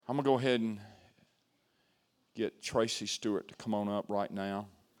I'm going to go ahead and get Tracy Stewart to come on up right now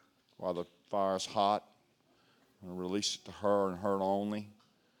while the fire's hot. I'm going to release it to her and her only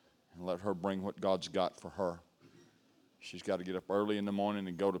and let her bring what God's got for her. She's got to get up early in the morning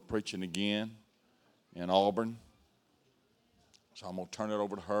and go to preaching again in Auburn. So I'm going to turn it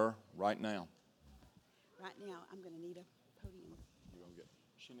over to her right now. Right now, I'm going to need a podium. You're going to get,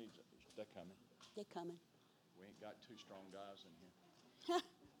 she needs it. They're coming. They're coming. We ain't got two strong guys in here.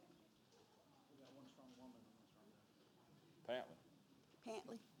 We got one strong woman and one strong guy. Apparently.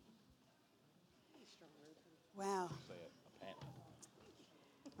 Pantley. Wow. Say it, apparently.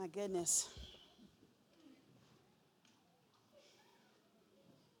 My goodness.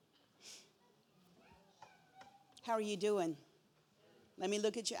 How are you doing? Let me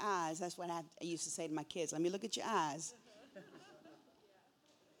look at your eyes. That's what I used to say to my kids. Let me look at your eyes.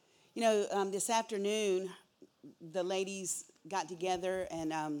 You know, this afternoon, the ladies got together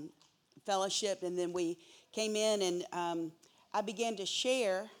and fellowshiped, and then we came in, and I began to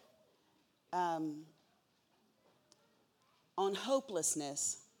share on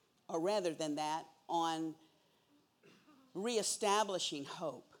hopelessness, or rather than that, on reestablishing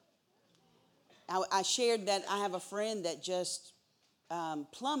hope. I shared that I have a friend that just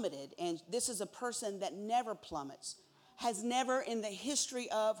plummeted, and this is a person that never plummets, has never in the history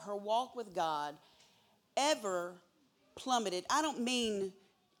of her walk with God ever plummeted. I don't mean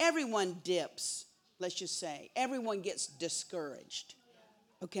everyone dips, let's just say. Everyone gets discouraged,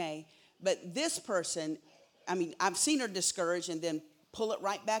 okay? But this person, I mean, I've seen her discouraged and then pull it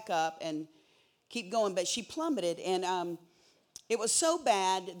right back up and keep going, but she plummeted, and it was so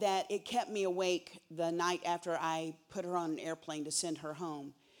bad that it kept me awake the night after I put her on an airplane to send her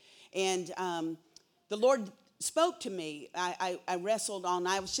home. And the Lord spoke to me. I wrestled on.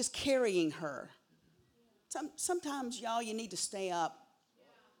 I was just carrying her. Sometimes, y'all, you need to stay up.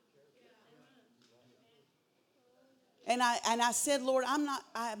 And I said, Lord,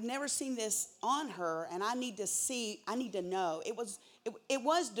 I've never seen this on her, and I need to see, I need to know. It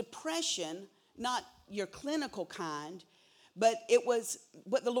was depression, not your clinical kind. But it was,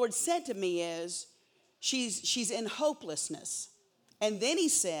 what the Lord said to me is, she's in hopelessness. And then he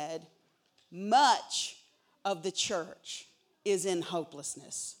said, much of the church is in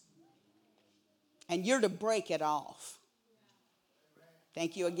hopelessness. And you're to break it off.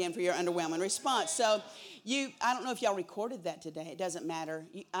 Thank you again for your underwhelming response. So I don't know if y'all recorded that today. It doesn't matter.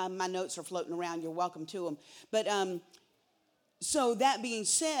 My notes are floating around. You're welcome to them. But so that being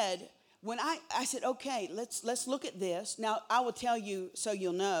said, when I said, okay, let's look at this. Now, I will tell you so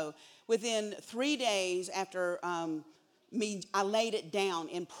you'll know, within 3 days after I laid it down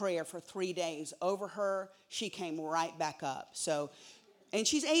in prayer for 3 days over her, she came right back up. So, and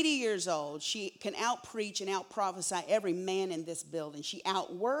she's 80 years old. She can out-preach and out-prophesy every man in this building. She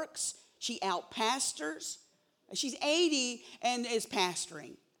outworks. She out-pastors. She's 80 and is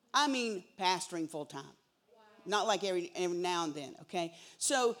pastoring. I mean, pastoring full-time. Wow. Not like every now and then, okay?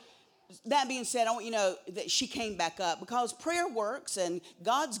 So, that being said, I want you to know that she came back up because prayer works and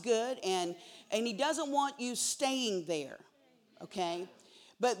God's good and he doesn't want you staying there, okay?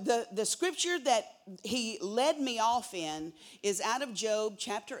 But the scripture that he led me off in is out of Job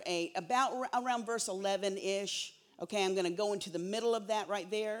chapter 8, about around verse 11-ish. Okay, I'm going to go into the middle of that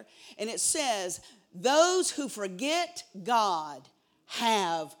right there. And it says, those who forget God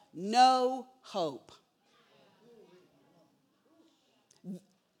have no hope.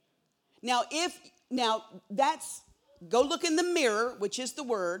 Now that's, go look in the mirror, which is the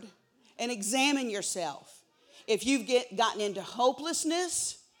word, and examine yourself. If you've gotten into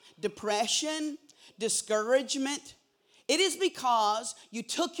hopelessness, depression, discouragement, it is because you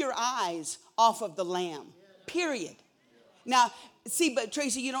took your eyes off of the Lamb, period. Now, see, but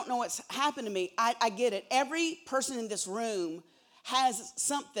Tracy, you don't know what's happened to me. I get it. Every person in this room has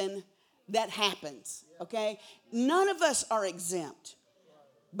something that happens, okay? None of us are exempt.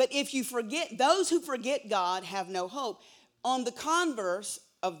 But if you forget, those who forget God have no hope. On the converse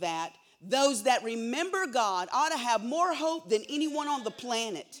of that, those that remember God ought to have more hope than anyone on the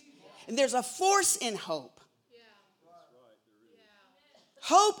planet. And there's a force in hope.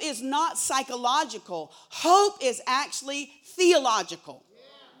 Hope is not psychological. Hope is actually theological.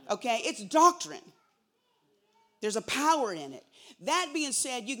 Okay? It's doctrine. There's a power in it. That being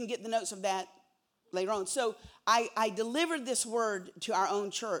said, you can get the notes of that later on. So I delivered this word to our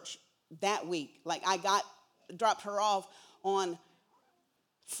own church that week. Like dropped her off on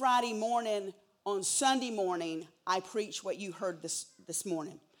Friday morning. On Sunday morning, I preached what you heard this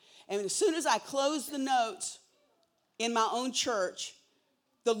morning. And as soon as I closed the notes in my own church,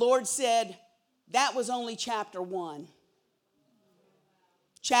 the Lord said, that was only chapter 1.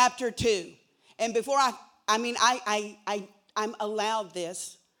 chapter 2. And before I'm allowed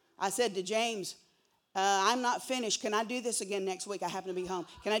this. I said to James, I'm not finished. Can I do this again next week? I happen to be home.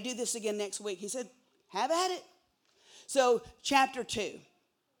 Can I do this again next week? He said, have at it. So chapter 2.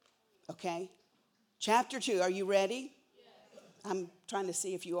 Okay. Chapter 2. Are you ready? I'm trying to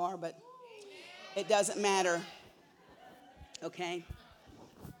see if you are, but it doesn't matter. Okay.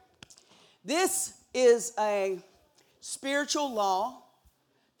 This is a spiritual law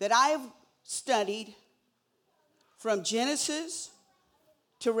that I've studied from Genesis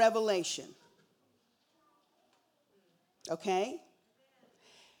to Revelation. Okay?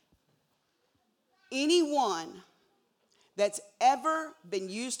 Anyone that's ever been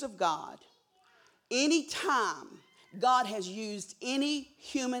used of God, any time God has used any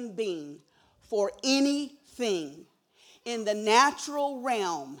human being for anything in the natural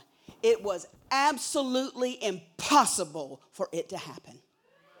realm, it was absolutely impossible for it to happen.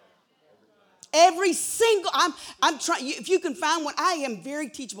 Every single, I'm trying, if you can find one, I am very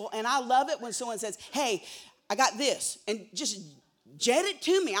teachable, and I love it when someone says, hey, I got this, and just jet it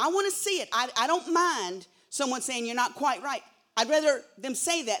to me. I want to see it. I don't mind someone saying you're not quite right. I'd rather them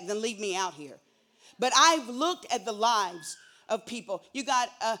say that than leave me out here. But I've looked at the lives of people. You got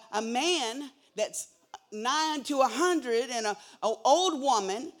a man that's 9 to 100 and an old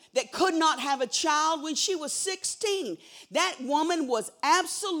woman that could not have a child when she was 16. That woman was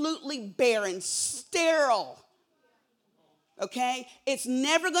absolutely barren, sterile. Okay? It's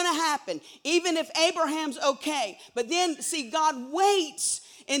never going to happen, even if Abraham's okay. But then, see, God waits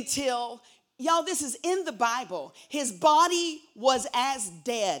until, y'all, this is in the Bible. His body was as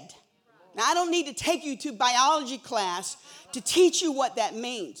dead. Now, I don't need to take you to biology class to teach you what that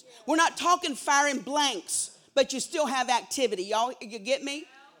means. We're not talking firing blanks, but you still have activity. Y'all, you get me?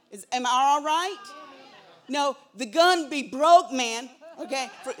 Am I all right? No, the gun be broke, man. Okay?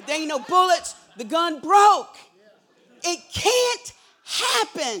 There ain't no bullets. The gun broke. It can't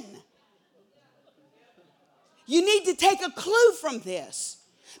happen. You need to take a clue from this,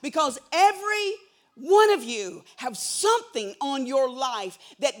 because every one of you have something on your life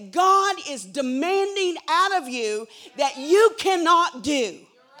that God is demanding out of you that you cannot do,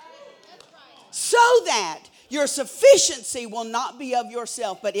 so that your sufficiency will not be of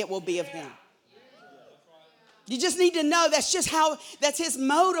yourself, but it will be of Him. You just need to know that's His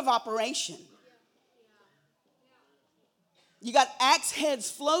mode of operation. You got axe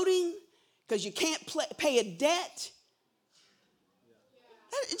heads floating because you can't pay a debt.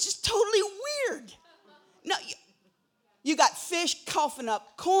 It's just totally weird. No, you got fish coughing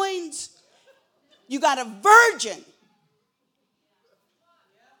up coins. You got a virgin.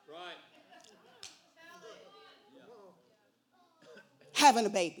 Having a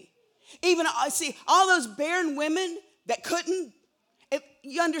baby. Even, see, all those barren women that couldn't,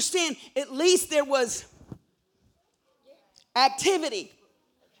 you understand, at least there was activity.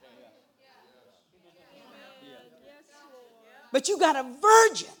 But you got a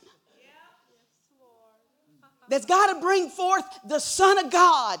virgin that's got to bring forth the Son of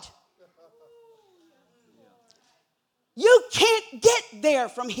God. You can't get there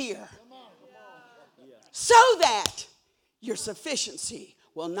from here, so that your sufficiency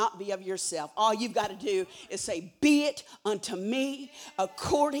will not be of yourself. All you've got to do is say, be it unto me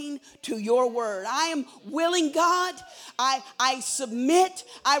according to your word. I am willing, God. I submit.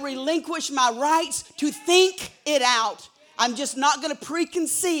 I relinquish my rights to think it out. I'm just not going to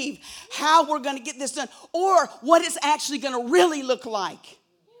preconceive how we're going to get this done or what it's actually going to really look like.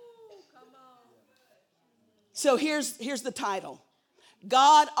 So here's the title.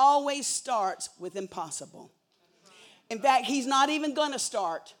 God always starts with impossible. In fact, He's not even going to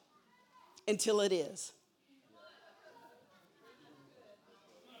start until it is.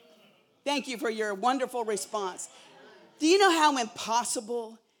 Thank you for your wonderful response. Do you know how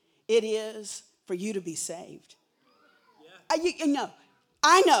impossible it is for you to be saved? You know,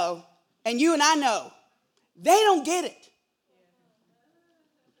 I know, and you and I know, they don't get it.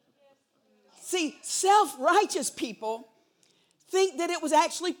 See, self-righteous people think that it was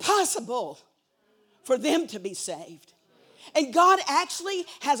actually possible for them to be saved. And God actually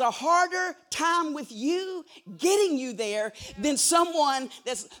has a harder time with you getting you there than someone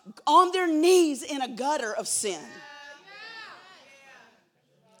that's on their knees in a gutter of sin.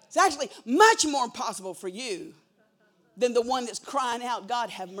 It's actually much more impossible for you than the one that's crying out, God,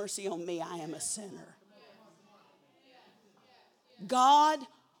 have mercy on me, I am a sinner. God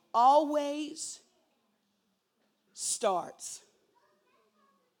always starts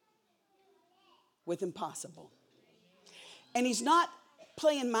with impossible. And He's not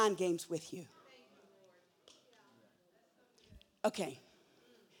playing mind games with you. Okay.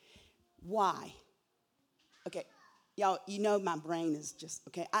 Why? Okay, y'all, you know my brain is just,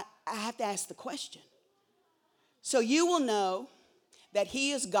 okay, I have to ask the question. So you will know that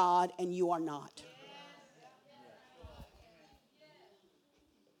he is God and you are not.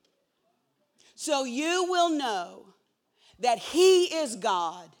 So you will know that he is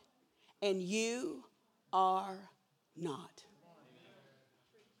God and you are not.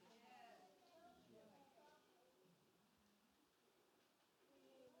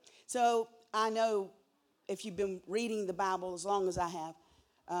 So I know if you've been reading the Bible as long as I have,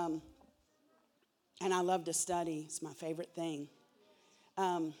 and I love to study, it's my favorite thing.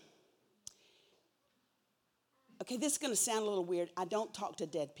 Okay, this is going to sound a little weird. I don't talk to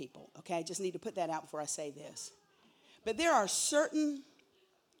dead people, okay? I just need to put that out before I say this. But there are certain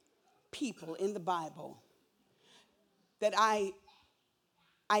people in the Bible that I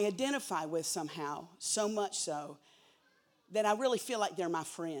identify with somehow, so much so that I really feel like they're my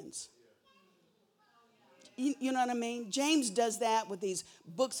friends. You know what I mean? James does that with these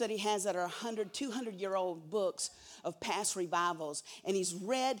books that he has that are 100, 200-year-old books of past revivals. And he's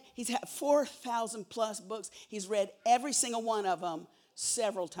had 4,000 plus books. He's read every single one of them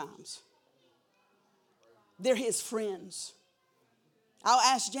several times. They're his friends. I'll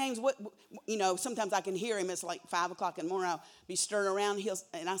ask James, sometimes I can hear him. It's like 5 o'clock in the morning. I'll be stirring around.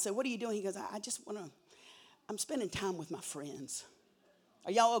 And I say, what are you doing? He goes, I'm spending time with my friends.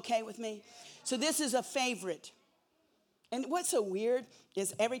 Are y'all okay with me? So this is a favorite. And what's so weird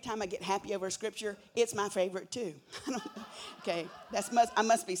is every time I get happy over a scripture, it's my favorite too. Okay, I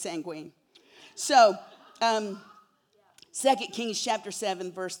must be sanguine. So, 2 Kings chapter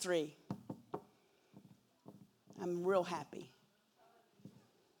 7, verse 3. I'm real happy.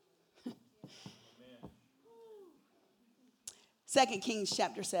 2 Kings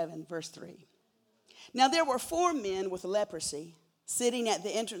chapter 7, verse 3. Now there were 4 men with leprosy sitting at the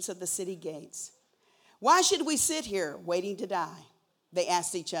entrance of the city gates. Why should we sit here waiting to die? They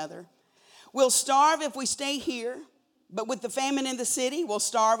asked each other. We'll starve if we stay here, but with the famine in the city, we'll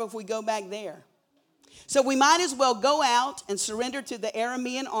starve if we go back there. So we might as well go out and surrender to the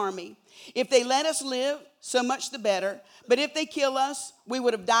Aramean army. If they let us live, so much the better. But if they kill us, we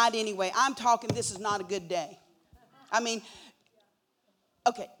would have died anyway. I'm talking, this is not a good day. I mean,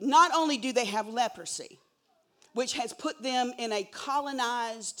 okay, not only do they have leprosy, which has put them in a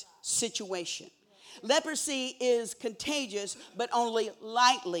colonized situation. Leprosy is contagious, but only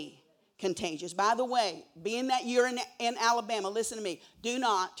lightly contagious. By the way, being that you're in Alabama, listen to me. Do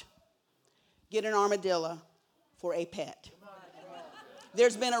not get an armadillo for a pet.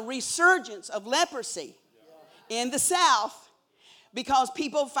 There's been a resurgence of leprosy in the South because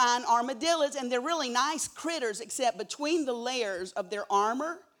people find armadillos, and they're really nice critters, except between the layers of their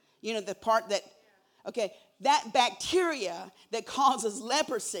armor, the part that, okay, that bacteria that causes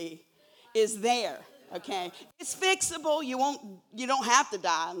leprosy is there, okay? It's fixable. You don't have to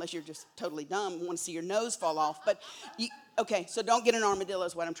die unless you're just totally dumb and want to see your nose fall off. But, okay, so don't get an armadillo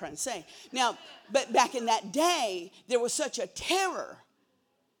is what I'm trying to say. Now, but back in that day, there was such a terror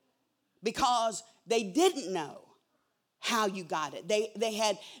because they didn't know how you got it. They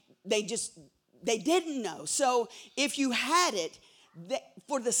didn't know. So if you had it,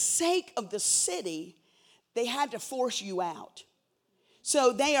 for the sake of the city, they had to force you out.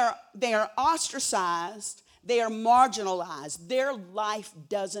 So they are ostracized, they are marginalized. Their life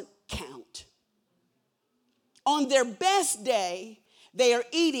doesn't count. On their best day, they are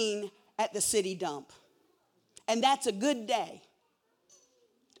eating at the city dump. And that's a good day.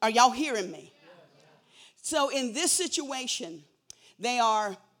 Are y'all hearing me? So in this situation,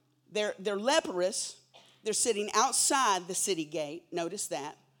 they're leprous. They're sitting outside the city gate. Notice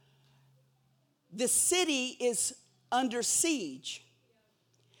that. The city is under siege,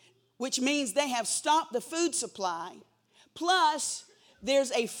 which means they have stopped the food supply. Plus,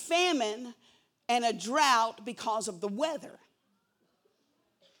 there's a famine and a drought because of the weather.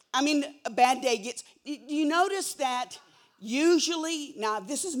 I mean, a bad day gets... Do you notice that usually, now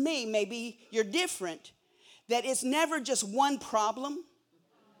this is me, maybe you're different, that it's never just one problem?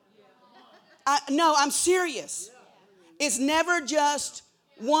 No, I'm serious. It's never just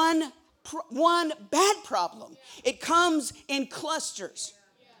one bad problem. It comes in clusters.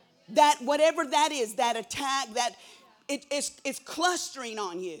 That whatever that is, that attack, that it's clustering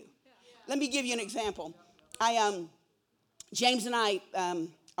on you. Let me give you an example. James and I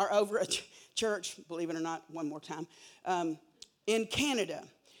are over at church, believe it or not, one more time, in Canada.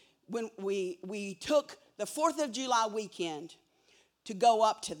 When we took the 4th of July weekend to go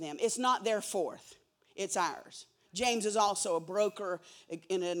up to them. It's not their 4th, it's ours. James is also a broker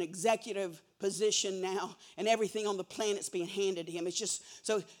in an executive position now, and everything on the planet's being handed to him. It's just,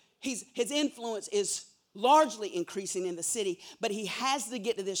 so his influence is largely increasing in the city, but he has to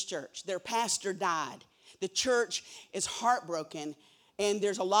get to this church. Their pastor died. The church is heartbroken, and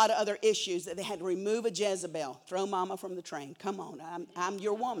there's a lot of other issues that they had to remove a Jezebel. Throw mama from the train. Come on, I'm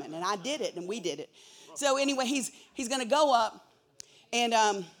your woman, and I did it, and we did it. So anyway, he's going to go up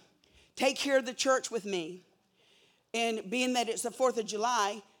and take care of the church with me. And being that it's the 4th of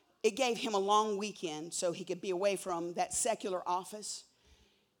July, it gave him a long weekend so he could be away from that secular office.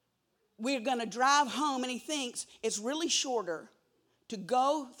 We're going to drive home, and he thinks it's really shorter to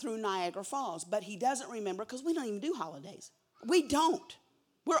go through Niagara Falls. But he doesn't remember because we don't even do holidays. We don't.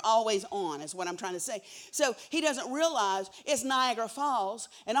 We're always on, is what I'm trying to say. So he doesn't realize it's Niagara Falls,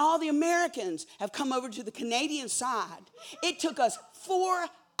 and all the Americans have come over to the Canadian side. It took us 4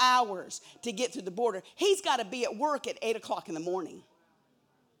 hours to get through the border. He's got to be at work at 8 o'clock in the morning.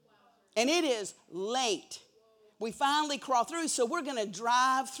 And it is late. We finally crawl through, so we're going to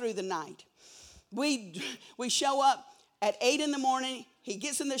drive through the night. We show up at 8 in the morning. He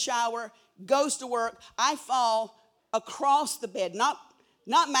gets in the shower, goes to work. I fall across the bed, not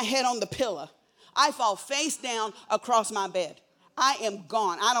my head on the pillow. I fall face down across my bed. I am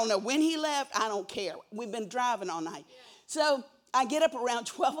gone. I don't know when he left. I don't care. We've been driving all night. So I get up around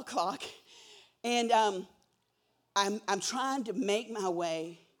 12 o'clock, and I'm trying to make my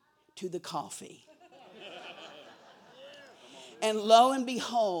way to the coffee. And lo and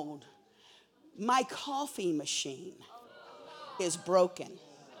behold, my coffee machine is broken.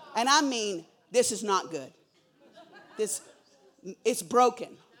 And I mean, this is not good. It's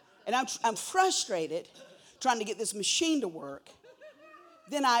broken. And I'm frustrated trying to get this machine to work.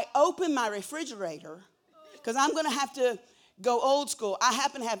 Then I open my refrigerator because I'm going to have to go old school. I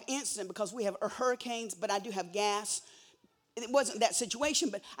happen to have instant because we have hurricanes, but I do have gas. It wasn't that situation,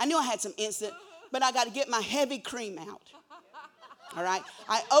 but I knew I had some instant, but I got to get my heavy cream out. All right?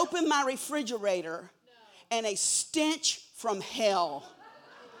 I open my refrigerator, and a stench from hell.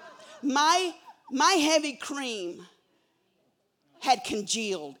 My heavy cream had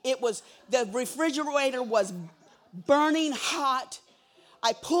congealed. The refrigerator was burning hot.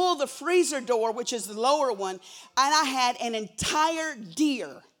 I pulled the freezer door, which is the lower one, and I had an entire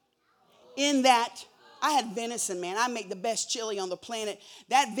deer in that. I had venison, man. I make the best chili on the planet.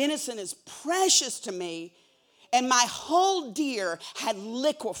 That venison is precious to me. And my whole deer had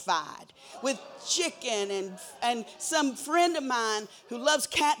liquefied with chicken, and some friend of mine who loves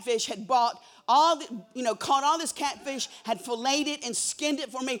catfish had bought caught all this catfish, had filleted it and skinned it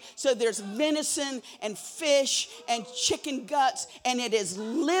for me. So there's venison and fish and chicken guts, and it is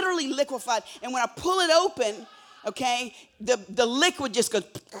literally liquefied. And when I pull it open, okay, the liquid just goes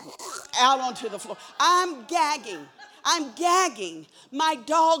out onto the floor. I'm gagging. My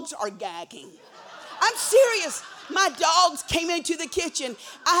dogs are gagging. I'm serious. My dogs came into the kitchen.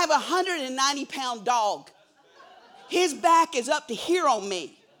 I have a 190-pound dog. His back is up to here on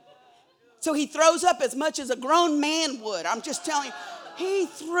me. So he throws up as much as a grown man would. I'm just telling you. He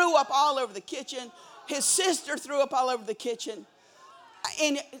threw up all over the kitchen. His sister threw up all over the kitchen.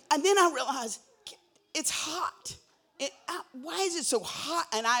 And then I realized it's hot. Why is it so hot?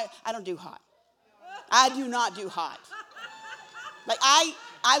 And I don't do hot. I do not do hot. Like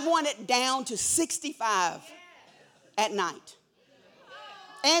I want it down to 65 at night.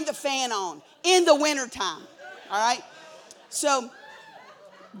 And the fan on in the wintertime. All right? So,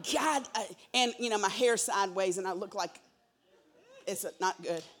 God, and my hair's sideways and I look like it's not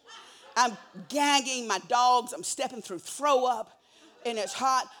good. I'm gagging, my dogs, I'm stepping through throw up, and it's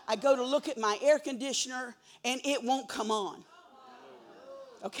hot. I go to look at my air conditioner and it won't come on.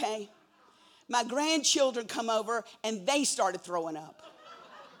 Okay? My grandchildren come over and they started throwing up.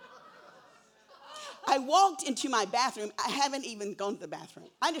 I walked into my bathroom. I haven't even gone to the bathroom.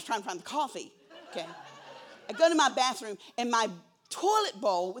 I'm just trying to find the coffee. Okay. I go to my bathroom, and my toilet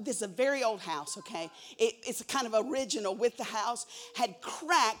bowl, this is a very old house, okay? It's kind of original with the house, had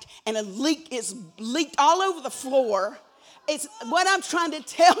cracked, and it's leaked all over the floor. It's what I'm trying to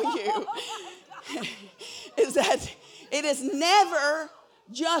tell you is that it is never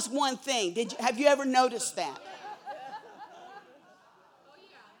just one thing. Have you ever noticed that?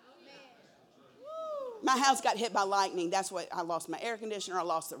 My house got hit by lightning. That's what I lost. My air conditioner. I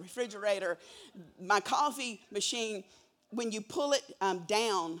lost the refrigerator. My coffee machine, when you pull it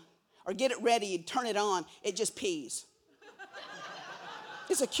down or get it ready and turn it on, it just pees.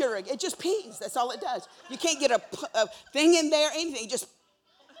 It's a Keurig. It just pees. That's all it does. You can't get a thing in there, anything. Just.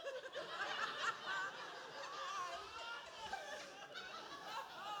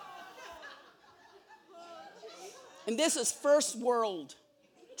 And this is first world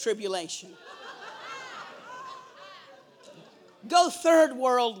tribulation. Go third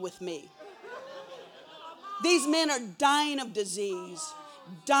world with me. These men are dying of disease,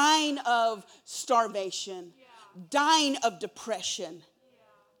 dying of starvation, dying of depression.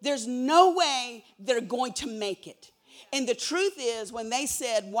 There's no way they're going to make it. And the truth is, when they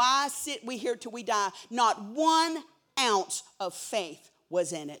said, why sit we here till we die, not 1 ounce of faith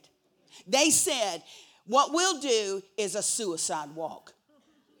was in it. They said, what we'll do is a suicide walk.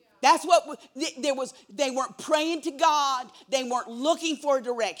 That's what they weren't praying to God. They weren't looking for a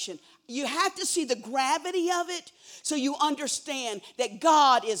direction. You have to see the gravity of it so you understand that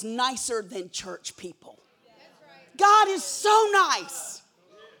God is nicer than church people. God is so nice.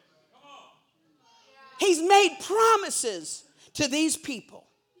 He's made promises to these people.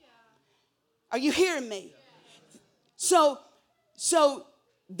 Are you hearing me? So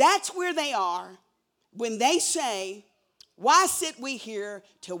that's where they are when they say, why sit we here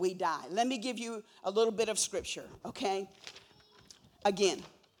till we die? Let me give you a little bit of scripture, okay? Again.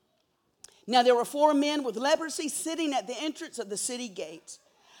 Now there were 4 men with leprosy sitting at the entrance of the city gates.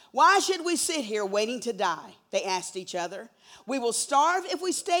 Why should we sit here waiting to die? They asked each other. We will starve if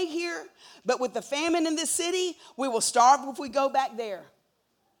we stay here, but with the famine in this city, we will starve if we go back there.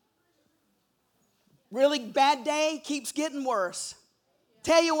 Really bad day keeps getting worse.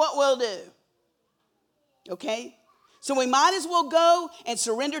 Tell you what we'll do. Okay? So we might as well go and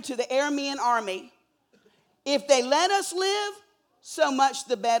surrender to the Aramean army. If they let us live, so much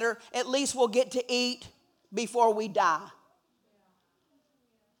the better. At least we'll get to eat before we die.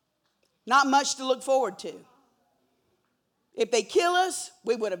 Not much to look forward to. If they kill us,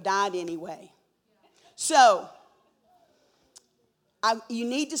 we would have died anyway. So, you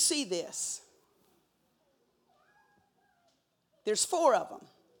need to see this. There's 4 of them.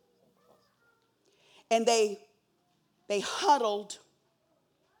 And they huddled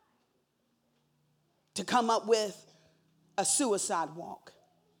to come up with a suicide walk.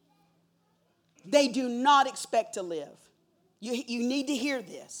 They do not expect to live. You need to hear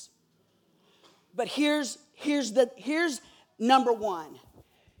this. But here's number 1.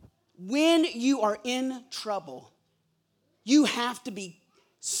 When you are in trouble, you have to be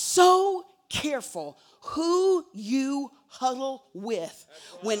so careful who you huddle with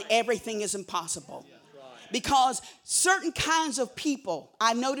when everything is impossible. Because certain kinds of people,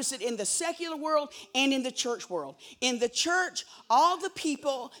 I notice it in the secular world and in the church world. In the church, all the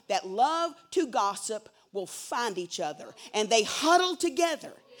people that love to gossip will find each other. And they huddle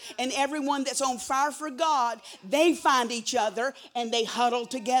together. And everyone that's on fire for God, they find each other and they huddle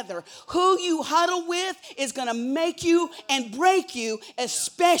together. Who you huddle with is going to make you and break you,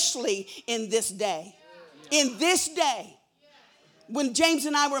 especially in this day. In this day. When James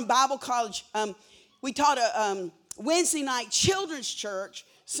and I were in Bible college, we taught a Wednesday night children's church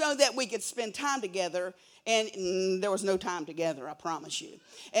so that we could spend time together. And there was no time together, I promise you.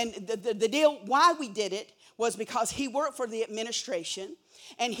 And the deal why we did it was because he worked for the administration.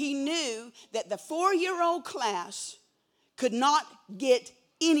 And he knew that the 4-year-old class could not get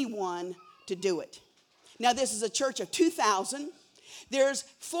anyone to do it. Now, this is a church of 2,000. There's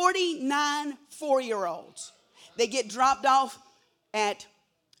 49 4-year-olds. They get dropped off at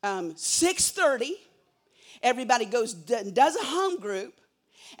 6:30. Everybody goes does a home group,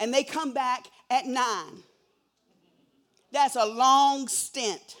 and they come back at 9. That's a long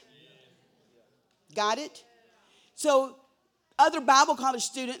stint. Got it? So other Bible college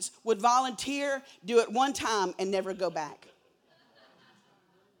students would volunteer, do it one time, and never go back.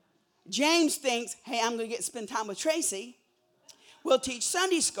 James thinks, hey, I'm going to spend time with Tracy. We'll teach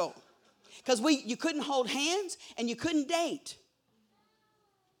Sunday school. Because you couldn't hold hands and you couldn't date.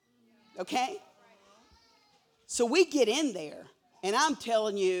 Okay? So we get in there, and I'm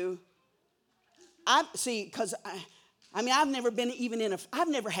telling you, because I've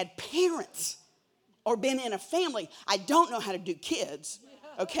never had parents or been in a family. I don't know how to do kids,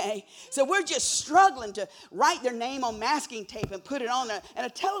 okay? So we're just struggling to write their name on masking tape and put it on and a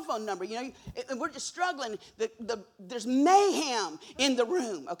telephone number, and we're just struggling. There's mayhem in the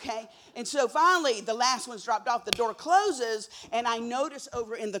room, okay? And so finally, the last one's dropped off. The door closes, and I notice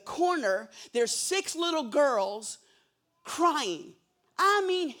over in the corner, there's 6 little girls crying. I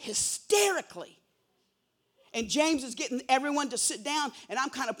mean, hysterically. And James is getting everyone to sit down, and I'm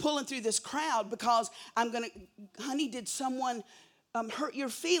kind of pulling through this crowd because honey, did someone hurt your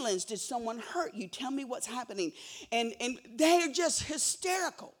feelings? Did someone hurt you? Tell me what's happening. And they're just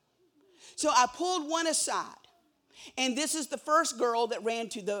hysterical. So I pulled one aside, and this is the first girl that ran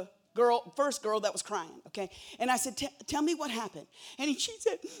to the first girl that was crying, okay? And I said, tell me what happened. And she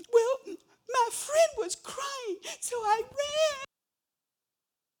said, well, my friend was crying, so I ran.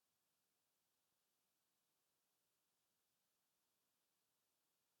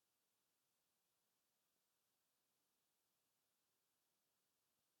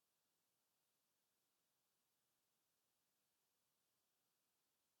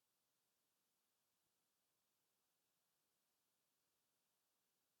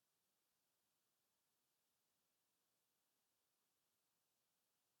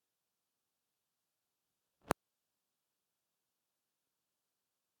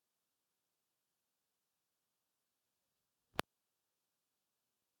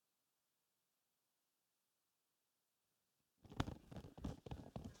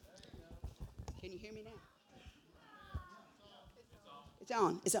 Can you hear me now? It's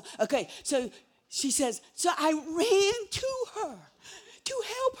on. It's on. Okay, so she says, so I ran to her to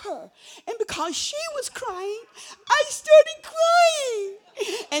help her. And because she was crying, I started crying.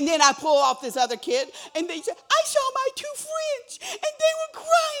 And then I pull off this other kid, and they said, I saw my two friends, and they were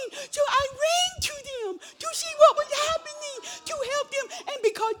crying. So I ran to them to see what was happening, to help them. And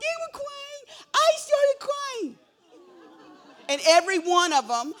because they were crying, I started crying. And every one of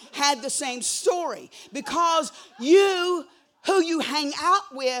them had the same story, because who you hang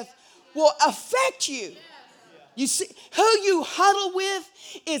out with will affect you. You see, who you huddle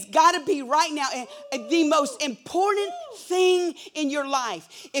with is got to be right now the most important thing in your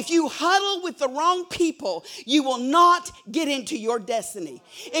life. If you huddle with the wrong people, you will not get into your destiny.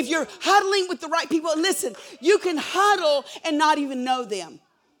 If you're huddling with the right people, listen, you can huddle and not even know them.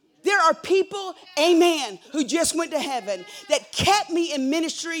 There are people, amen, who just went to heaven that kept me in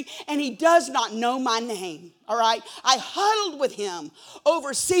ministry, and he does not know my name, all right? I huddled with him over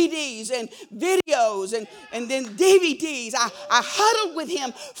CDs and videos and then DVDs. I huddled with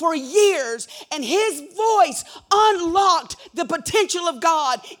him for years, and his voice unlocked the potential of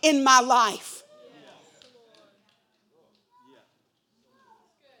God in my life.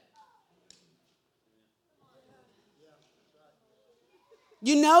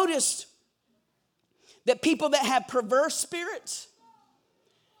 You notice that people that have perverse spirits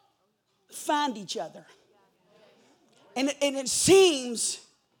find each other. And it seems,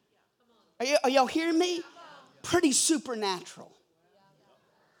 are y'all hearing me? Pretty supernatural.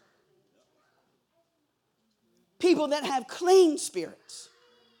 People that have clean spirits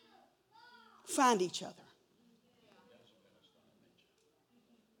find each other.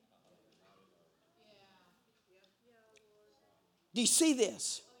 Do you see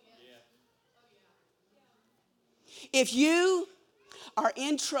this? If you are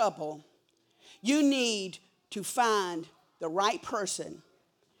in trouble, you need to find the right person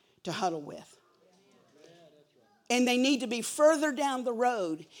to huddle with. And they need to be further down the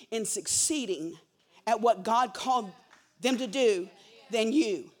road in succeeding at what God called them to do than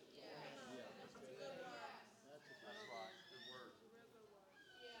you.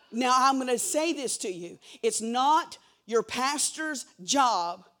 Now, I'm going to say this to you. It's not your pastor's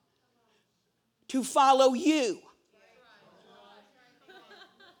job to follow you.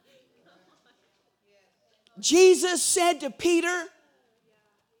 Jesus said to Peter,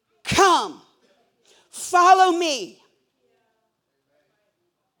 come, follow me.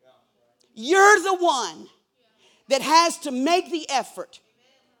 You're the one that has to make the effort.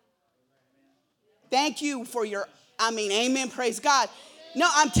 Thank you for amen, praise God. No,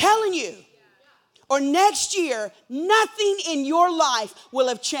 I'm telling you. Or next year, nothing in your life will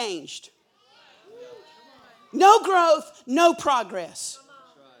have changed. No growth, no progress.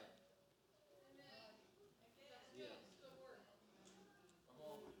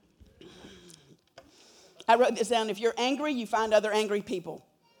 I wrote this down. If you're angry, you find other angry people.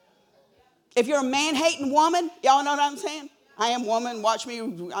 If you're a man-hating woman, y'all know what I'm saying? I am woman, watch me,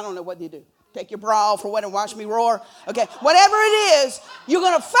 I don't know what you do. Take your bra off or what and watch me roar. Okay, whatever it is, you're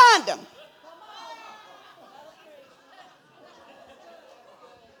going to find them.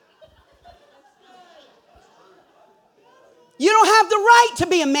 You don't have the right to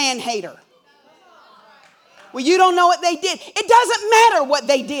be a man-hater. Well, you don't know what they did. It doesn't matter what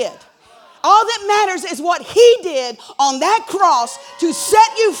they did. All that matters is what he did on that cross to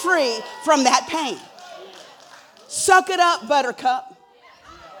set you free from that pain. Suck it up, buttercup.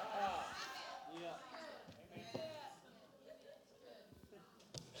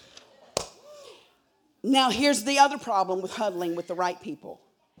 Now, here's the other problem with huddling with the right people.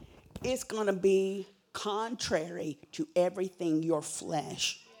 It's going to be contrary to everything your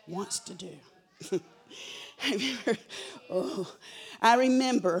flesh wants to do. I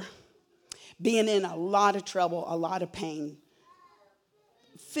remember being in a lot of trouble, a lot of pain,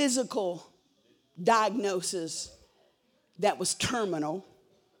 physical diagnosis that was terminal.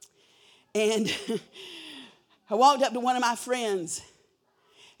 And I walked up to one of my friends,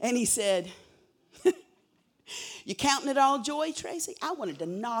 and he said, you counting it all joy, Tracy? I wanted to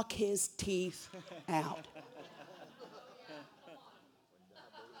knock his teeth out.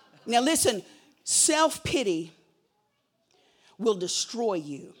 Now listen, self-pity will destroy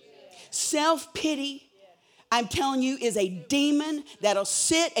you. Self-pity, I'm telling you, is a demon that'll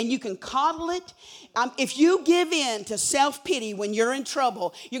sit and you can coddle it. If you give in to self-pity when you're in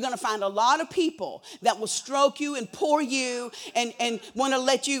trouble, you're going to find a lot of people that will stroke you and pour you and want to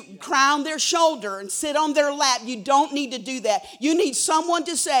let you crown their shoulder and sit on their lap. You don't need to do that. You need someone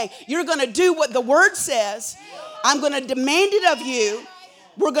to say, you're going to do what the word says. I'm going to demand it of you.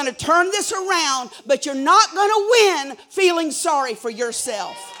 We're going to turn this around, but you're not going to win feeling sorry for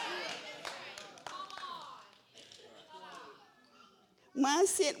yourself. Why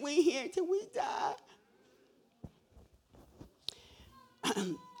sit we here till we die?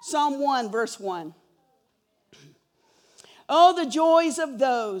 Psalm 1, verse 1. Oh, the joys of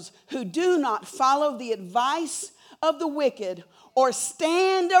those who do not follow the advice of the wicked, or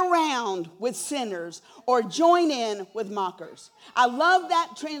stand around with sinners, or join in with mockers. I love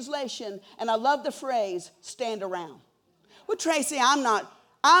that translation, and I love the phrase, stand around. Well, Tracy, I'm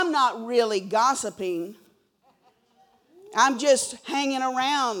not really gossiping. I'm just hanging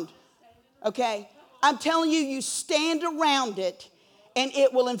around, okay? I'm telling you, you stand around it, and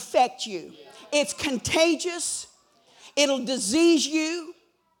it will infect you. It's contagious. It'll disease you.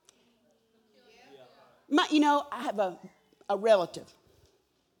 I have a relative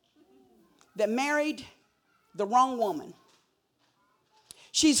that married the wrong woman.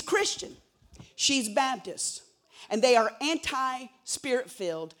 She's Christian. She's Baptist. And they are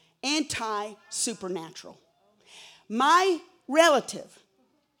anti-spirit-filled, anti-supernatural. My relative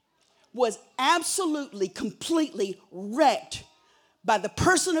was absolutely, completely wrecked by the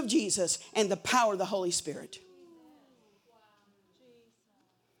person of Jesus and the power of the Holy Spirit.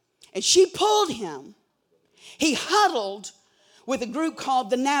 And she pulled him. He huddled with a group called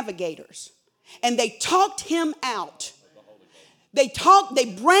the Navigators. And they talked him out. They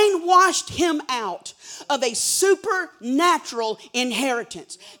brainwashed him out of a supernatural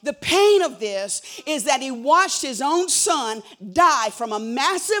inheritance. The pain of this is that he watched his own son die from a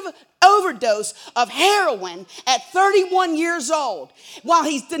massive overdose of heroin at 31 years old, while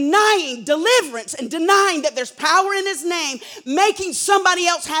he's denying deliverance and denying that there's power in his name, making somebody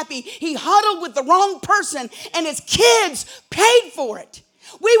else happy. He huddled with the wrong person, and his kids paid for it.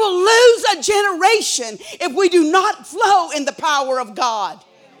 We will lose a generation if we do not flow in the power of God.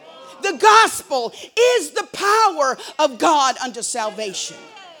 The gospel is the power of God unto salvation.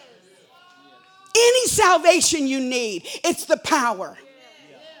 Any salvation you need, it's the power.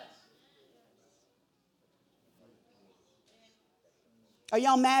 Are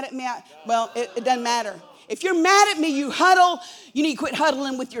y'all mad at me? Well, it doesn't matter. If you're mad at me, you huddle. You need to quit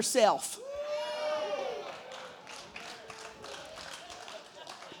huddling with yourself.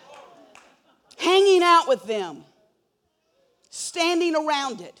 Hanging out with them. Standing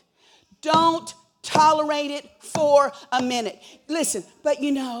around it. Don't tolerate it for a minute. Listen, but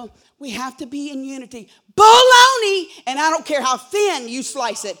we have to be in unity. Baloney! And I don't care how thin you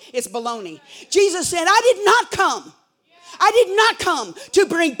slice it, it's baloney. Jesus said, I did not come to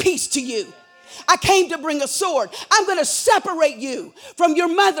bring peace to you. I came to bring a sword. I'm going to separate you from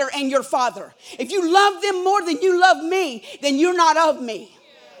your mother and your father. If you love them more than you love me, then you're not of me.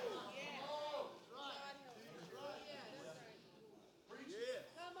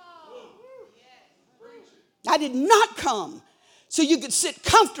 I did not come so you could sit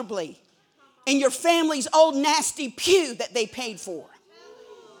comfortably in your family's old nasty pew that they paid for.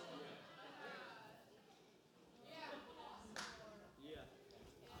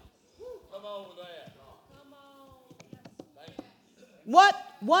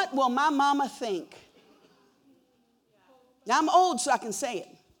 What will my mama think? Now, I'm old, so I can say it.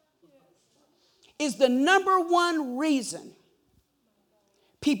 Is the number one reason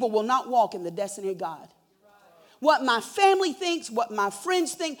people will not walk in the destiny of God. What my family thinks, what my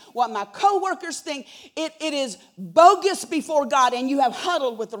friends think, what my coworkers think, it is bogus before God, and you have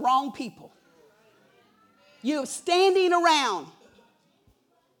huddled with the wrong people. You're standing around.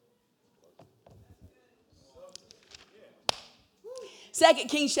 Second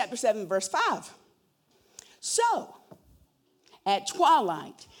Kings chapter 7, verse 5. So, at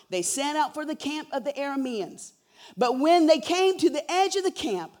twilight, they set out for the camp of the Arameans. But when they came to the edge of the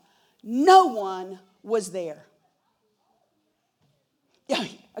camp, no one was there. Yeah,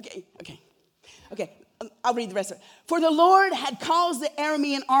 okay. I'll read the rest of it. For the Lord had caused the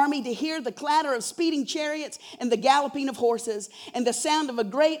Aramean army to hear the clatter of speeding chariots and the galloping of horses and the sound of a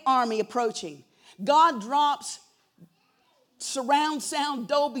great army approaching. God drops surround sound,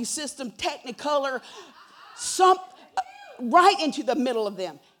 Dolby system, Technicolor, right into the middle of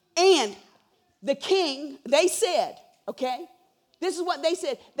them. And the king, they said, okay, this is what they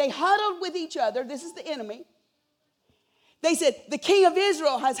said. They huddled with each other. This is the enemy. They said, the king of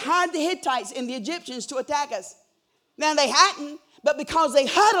Israel has hired the Hittites and the Egyptians to attack us. Now, they hadn't, but because they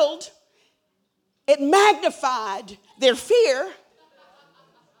huddled, it magnified their fear.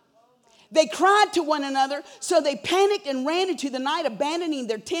 They cried to one another, so they panicked and ran into the night, abandoning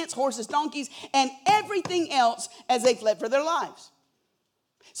their tents, horses, donkeys, and everything else as they fled for their lives.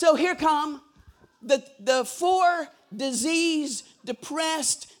 So here come the four diseased,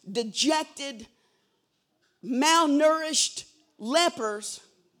 depressed, dejected, malnourished lepers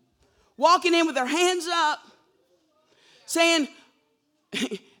walking in with their hands up saying,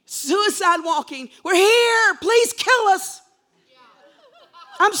 suicide walking, we're here, please kill us.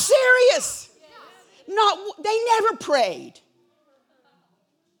 I'm serious. They never prayed.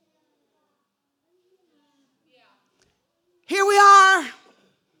 Here we are.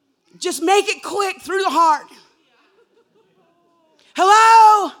 Just make it quick through the heart.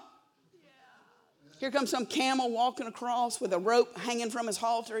 Hello? Here comes some camel walking across with a rope hanging from his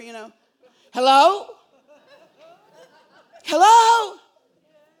halter, you know. Hello? Hello?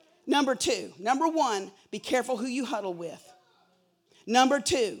 Number one, be careful who you huddle with. Number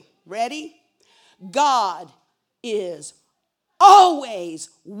two, ready? God is always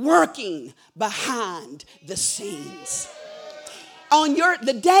working behind the scenes. On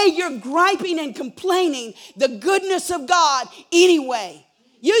the day you're griping and complaining the goodness of God anyway.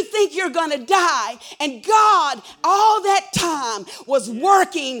 You think you're going to die, and God all that time was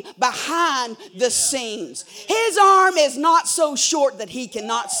working behind the scenes. His arm is not so short that he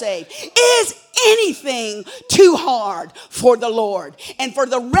cannot save. Is anything too hard for the Lord? And for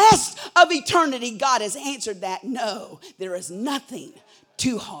the rest of eternity, God has answered that. No, there is nothing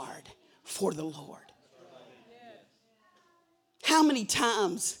too hard for the Lord. How many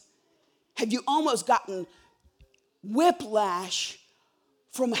times have you almost gotten whiplash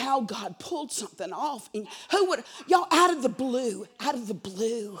from how God pulled something off? And y'all, out of the blue.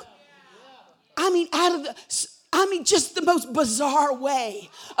 Just the most bizarre way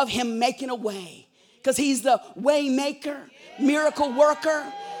of him making a way. Because he's the way maker, miracle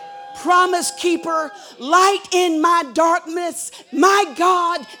worker, promise keeper, light in my darkness. My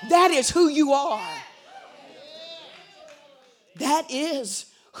God, that is who you are. That is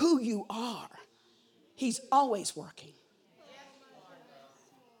who you are. He's always working.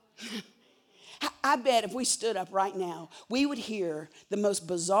 I bet if we stood up right now, we would hear the most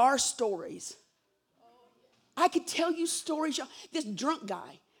bizarre stories. I could tell you stories. This drunk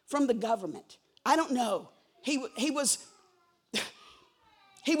guy from the government, I don't know. He was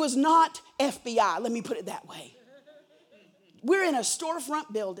not FBI, let me put it that way. We're in a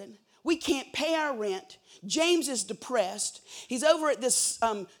storefront building. We can't pay our rent. James is depressed. He's over at this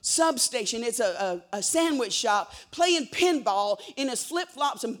substation. It's a sandwich shop playing pinball in his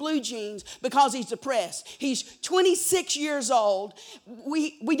flip-flops and blue jeans because he's depressed. He's 26 years old.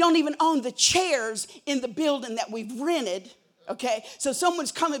 We don't even own the chairs in the building that we've rented. Okay, so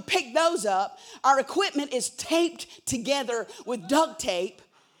someone's come and picked those up. Our equipment is taped together with duct tape.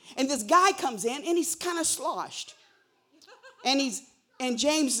 And this guy comes in and he's kind of sloshed. And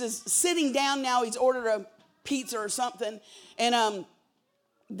James is sitting down now. He's ordered a pizza or something. And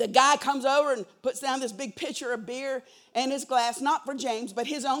the guy comes over and puts down this big pitcher of beer and his glass, not for James, but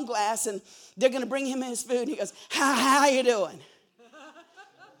his own glass. And they're going to bring him his food. And he goes, how you doing?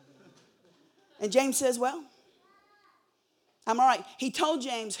 And James says, well, I'm all right. He told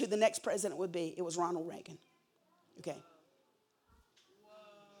James who the next president would be. It was Ronald Reagan. Okay.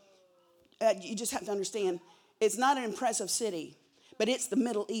 You just have to understand, it's not an impressive city. But it's the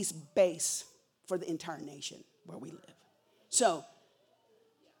Middle East base for the entire nation where we live. So,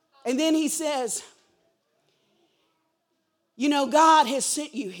 and then he says, you know, God has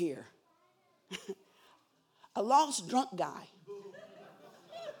sent you here. A lost drunk guy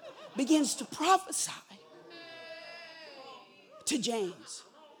begins to prophesy to James.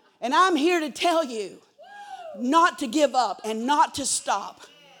 And I'm here to tell you not to give up and not to stop.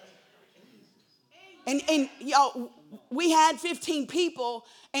 And y'all, we had 15 people,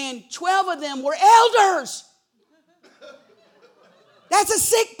 and 12 of them were elders. That's a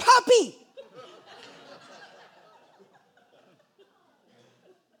sick puppy.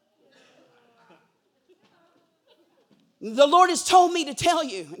 The Lord has told me to tell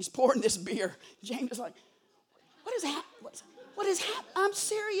you. And he's pouring this beer. James is like, what is that? What is happening? I'm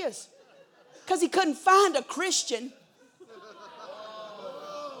serious. Because he couldn't find a Christian.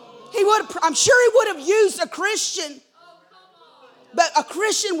 I'm sure he would have used a Christian. But a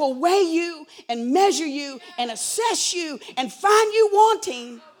Christian will weigh you and measure you and assess you and find you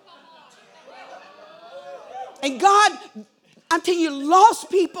wanting. And God, I'm telling you, lost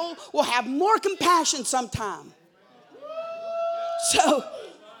people will have more compassion sometime.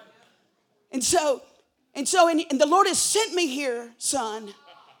 And the Lord has sent me here, son,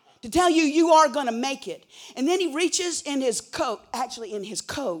 to tell you, you are going to make it. And then he reaches in his coat,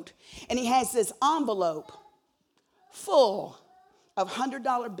 and he has this envelope full of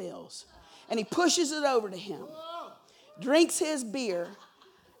 $100 bills. And he pushes it over to him, drinks his beer,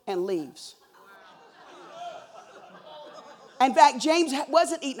 and leaves. In fact, James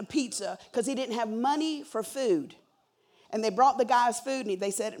wasn't eating a pizza because he didn't have money for food. And they brought the guys food and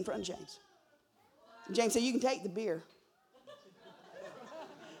they set it in front of James. And James said, you can take the beer.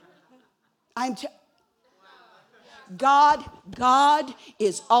 God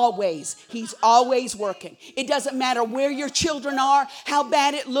is always, he's always working. It doesn't matter where your children are, how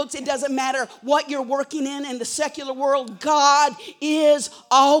bad it looks. It doesn't matter what you're working in the secular world. God is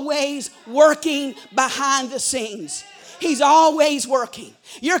always working behind the scenes. He's always working.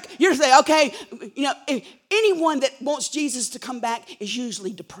 You're saying, okay, anyone that wants Jesus to come back is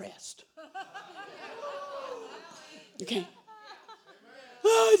usually depressed. Okay.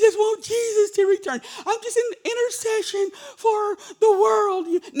 Oh, I just want Jesus to return. I'm just in intercession for the world.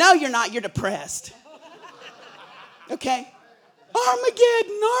 No, you're not. You're depressed. Okay?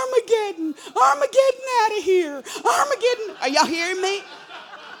 Armageddon out of here. Armageddon. Are y'all hearing me?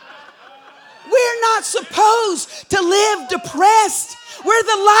 We're not supposed to live depressed. We're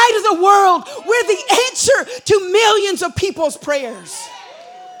the light of the world. We're the answer to millions of people's prayers.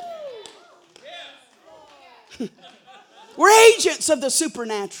 We're agents of the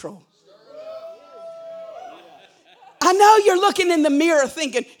supernatural. I know you're looking in the mirror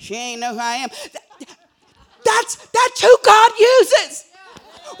thinking, she ain't know who I am. That's who God uses.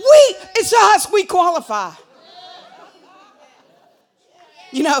 It's us, we qualify.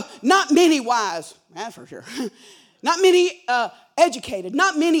 Not many wise, that's for sure. Not many educated,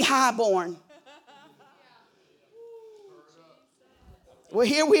 not many highborn. Well,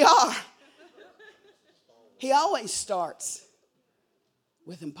 here we are. He always starts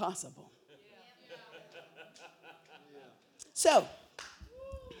with impossible. So,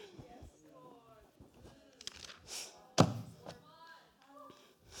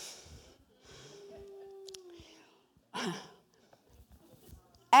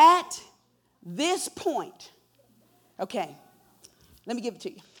 at this point, okay, let me give it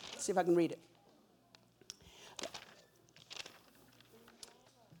to you. See if I can read it.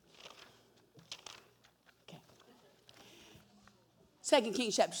 Okay. 2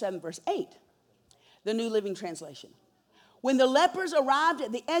 Kings chapter 7, verse 8, the New Living Translation. When the lepers arrived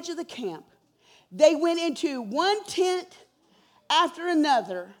at the edge of the camp, they went into one tent after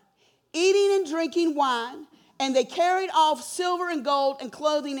another, eating and drinking wine, and they carried off silver and gold and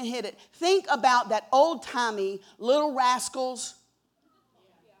clothing and hid it. Think about that old-timey Little Rascals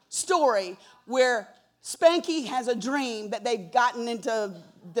story where Spanky has a dream that they've gotten into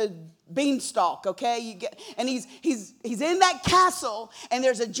the beanstalk, okay? And he's in that castle, and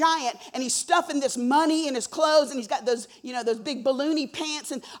there's a giant, and he's stuffing this money in his clothes, and he's got those big balloony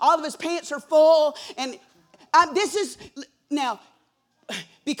pants, and all of his pants are full. And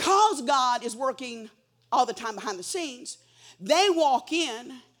because God is working all the time behind the scenes, they walk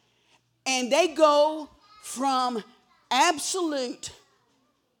in, and they go from absolute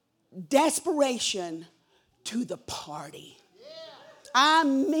desperation to the party. I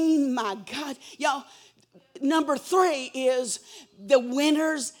mean, my God. Y'all, number 3 is the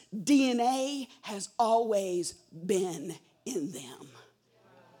winner's DNA has always been in them.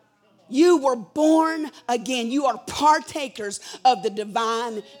 You were born again. You are partakers of the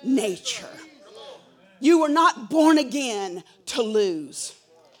divine nature. You were not born again to lose.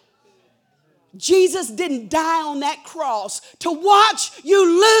 Jesus didn't die on that cross to watch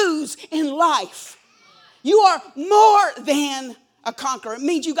you lose in life. You are more than a conqueror. It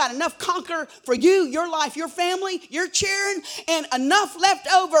means you got enough conquer for you, your life, your family, your children, and enough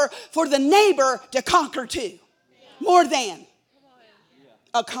left over for the neighbor to conquer too. More than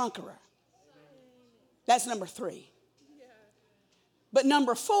a conqueror. That's number 3. But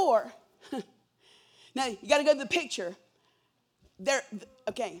number 4, now you got to go to the picture. The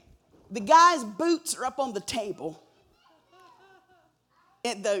guy's boots are up on the table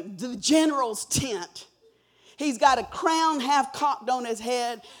at the general's tent. He's got a crown half cocked on his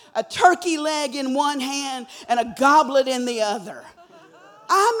head, a turkey leg in one hand, and a goblet in the other.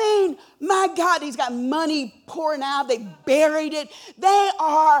 I mean, my God, he's got money pouring out. They buried it. They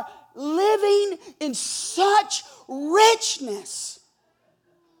are living in such richness.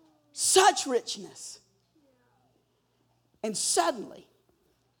 Such richness. And suddenly,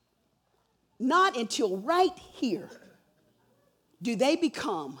 not until right here, do they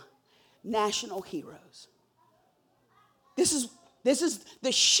become national heroes. This is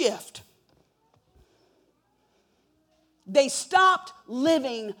the shift. They stopped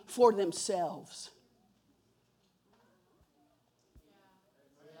living for themselves.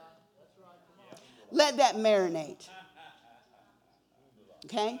 Let that marinate.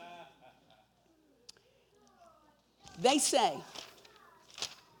 Okay? They say,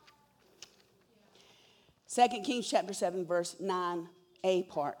 2 Kings chapter 7, verse 9a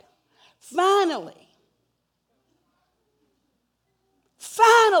part. Finally,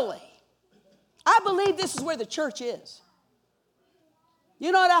 I believe this is where the church is.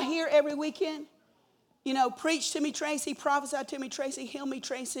 You know what I hear every weekend? You know, preach to me, Tracy, prophesy to me, Tracy, heal me,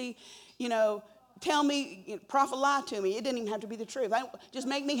 Tracy, you know, tell me, prophet lie to me. It didn't even have to be the truth. Just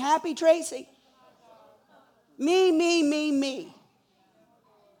make me happy, Tracy. Me. Me.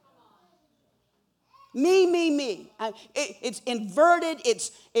 It's inverted.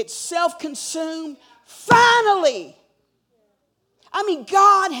 It's self-consumed. Finally. I mean,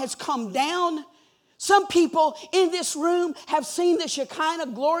 God has come down. Some people in this room have seen the Shekinah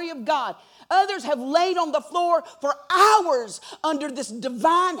glory of God. Others have laid on the floor for hours under this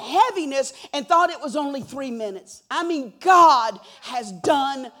divine heaviness and thought it was only 3 minutes. I mean, God has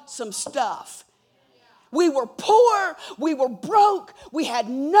done some stuff. We were poor, we were broke, we had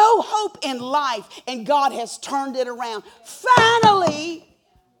no hope in life, and God has turned it around. Finally,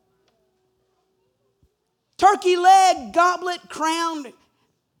 turkey leg, goblet, crown,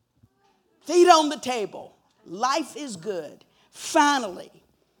 feet on the table. Life is good. Finally,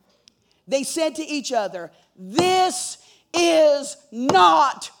 they said to each other, "This is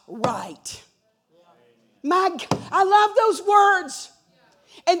not right." I love those words.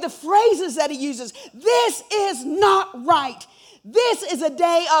 And the phrases that he uses. This is not right. This is a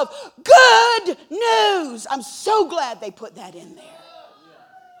day of good news. I'm so glad they put that in there.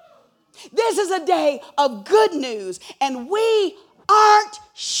 This is a day of good news, and we aren't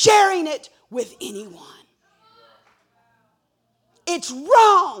sharing it with anyone. It's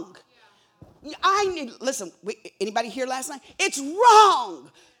wrong. Listen, anybody here last night? It's wrong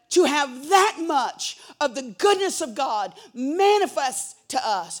to have that much of the goodness of God manifest to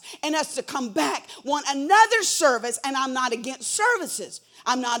us and us to come back want another service. And I'm not against services.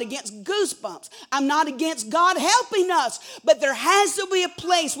 I'm not against goosebumps. I'm not against God helping us. But there has to be a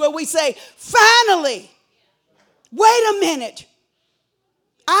place where we say, finally, wait a minute.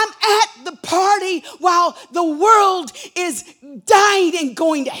 I'm at the party while the world is dying and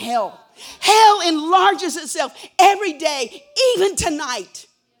going to hell. Hell enlarges itself every day, even tonight,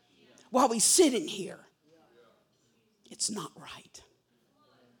 while we sit in here. It's not right.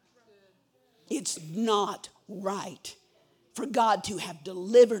 It's not right for God to have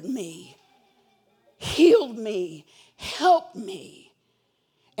delivered me, healed me, helped me.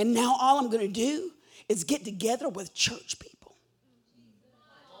 And now all I'm going to do is get together with church people.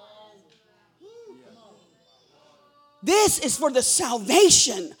 This is for the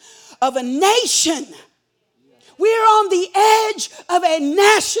salvation of a nation. We're on the edge of a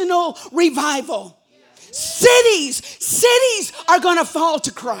national revival. Cities are going to fall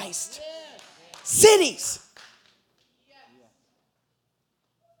to Christ. Cities.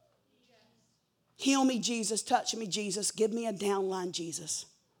 Heal me, Jesus. Touch me, Jesus. Give me a downline, Jesus.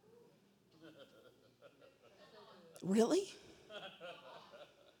 Really?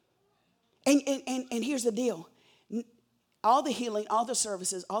 And here's the deal. All the healing, all the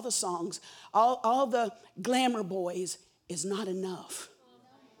services, all the songs, all the glamour boys is not enough.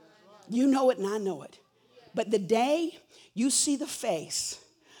 You know it and I know it. But the day you see the face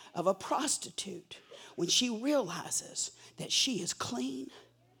of a prostitute when she realizes that she is clean,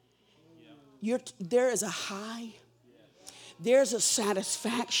 there is a high, there's a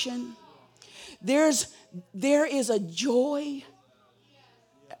satisfaction, there is a joy.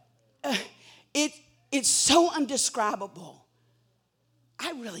 It's so undescribable.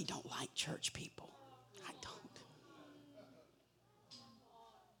 I really don't like church people. I don't.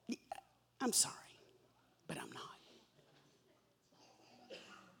 I'm sorry, but I'm not.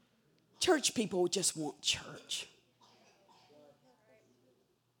 Church people just want church.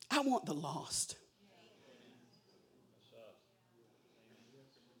 I want the lost.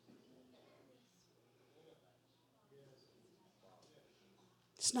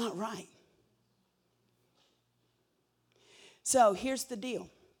 It's not right. So here's the deal.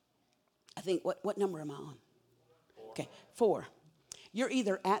 I think, what number am I on? 4. Okay, 4. You're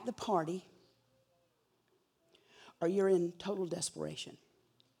either at the party or you're in total desperation.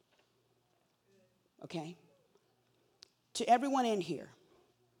 Okay? To everyone in here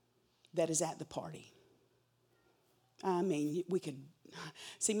that is at the party, I mean, we could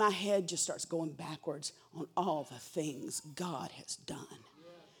see my head just starts going backwards on all the things God has done.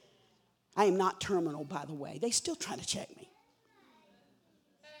 I am not terminal, by the way. They still try to check me.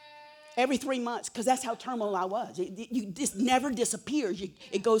 Every 3 months, because that's how terminal I was. You just never disappears.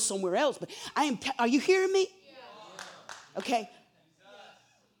 It goes somewhere else. But are you hearing me? Okay.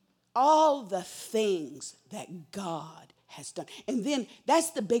 All the things that God has done. And then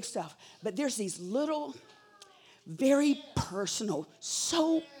that's the big stuff. But there's these little very personal,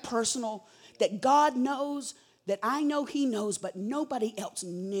 so personal that God knows, that I know he knows, but nobody else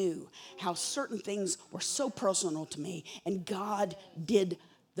knew how certain things were so personal to me. And God did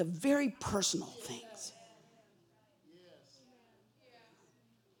the very personal things.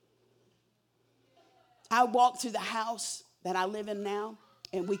 I walked through the house that I live in now,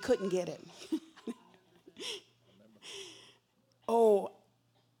 and we couldn't get it. Oh,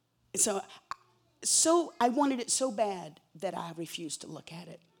 so I wanted it so bad that I refused to look at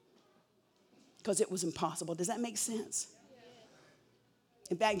it because it was impossible. Does that make sense?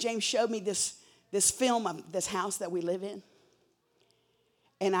 In fact, James showed me this film of this house that we live in,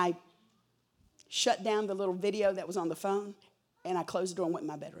 and I shut down the little video that was on the phone, and I closed the door and went in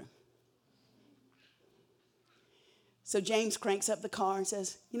my bedroom. So James cranks up the car and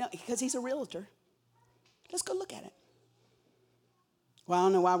says, because he's a realtor, let's go look at it. Well, I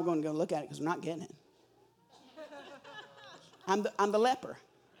don't know why we're going to go look at it because we're not getting it. I'm the leper.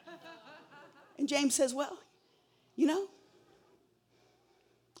 And James says, well,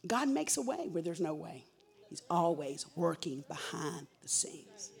 God makes a way where there's no way. He's always working behind the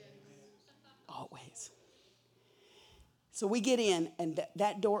scenes. Always. So we get in, and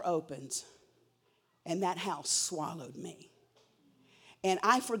that door opens, and that house swallowed me. And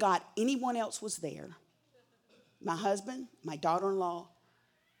I forgot anyone else was there. My husband, my daughter-in-law,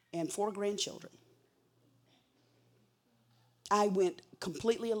 and 4 grandchildren. I went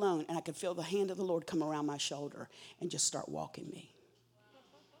completely alone, and I could feel the hand of the Lord come around my shoulder and just start walking me.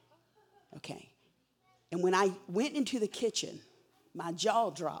 Okay. And when I went into the kitchen, my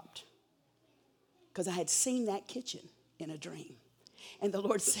jaw dropped because I had seen that kitchen in a dream. And the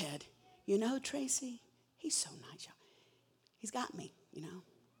Lord said, Tracy, he's so nice. He's got me,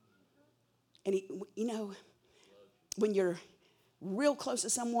 And when you're real close to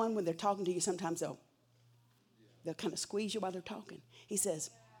someone, when they're talking to you, sometimes they'll kind of squeeze you while they're talking. He says,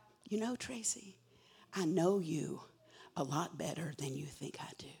 Tracy, I know you a lot better than you think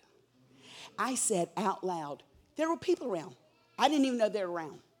I do. I said out loud, there were people around. I didn't even know they were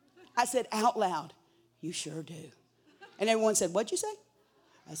around. I said out loud, you sure do. And everyone said, what'd you say?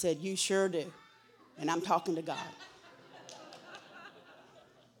 I said, you sure do. And I'm talking to God.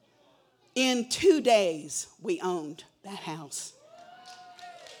 In 2 days, we owned that house.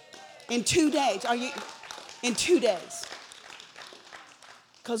 In 2 days. In 2 days.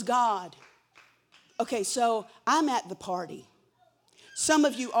 Because God. Okay, so I'm at the party. Some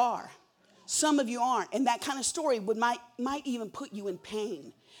of you are. Some of you aren't. And that kind of story might even put you in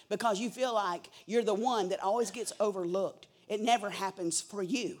pain because you feel like you're the one that always gets overlooked. It never happens for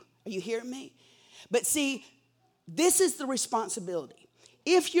you. Are you hearing me? But see, this is the responsibility.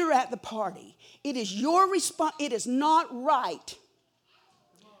 If you're at the party, it is your it is not right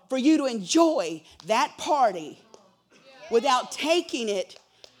for you to enjoy that party without taking it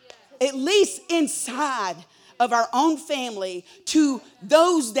at least inside of our own family to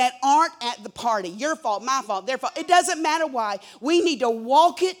those that aren't at the party. Your fault, my fault, their fault. It doesn't matter why. We need to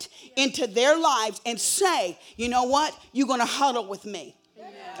walk it into their lives and say, you know what? You're going to huddle with me.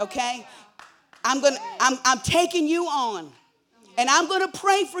 Okay? I'm taking you on. And I'm going to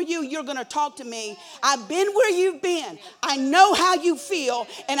pray for you. You're going to talk to me. I've been where you've been. I know how you feel.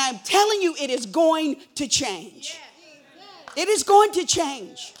 And I'm telling you, it is going to change. It is going to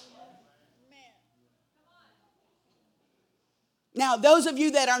change. Now, those of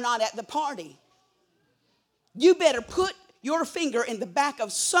you that are not at the party, you better put your finger in the back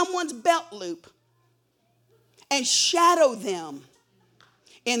of someone's belt loop and shadow them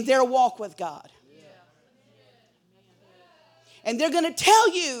in their walk with God. And they're going to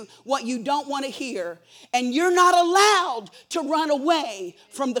tell you what you don't want to hear. And you're not allowed to run away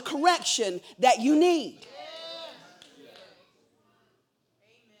from the correction that you need.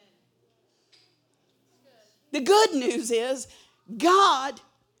 The good news is God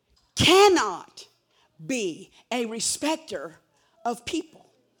cannot be a respecter of people.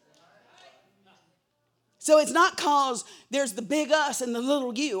 So it's not because there's the big us and the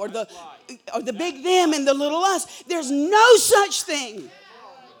little you, or the big them and the little us. There's no such thing.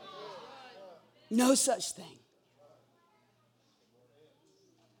 No such thing.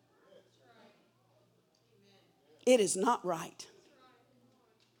 It is not right.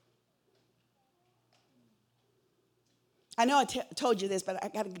 I know I told you this, but I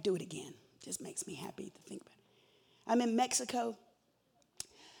got to do it again. It just makes me happy to think about it. I'm in Mexico.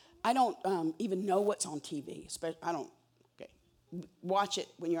 I don't even know what's on TV. I don't watch it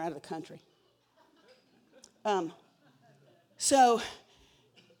when you're out of the country. So,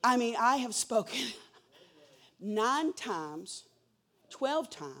 I have spoken 9 times, 12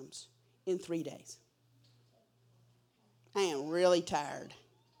 times in 3 days. I am really tired.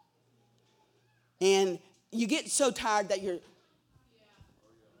 And you get so tired that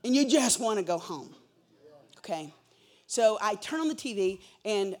and you just want to go home. Okay? So I turn on the TV,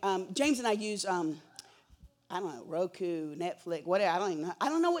 and James and I use, I don't know, Roku, Netflix, whatever. I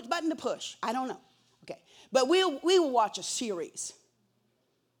don't know which button to push. I don't know. Okay. But we will watch a series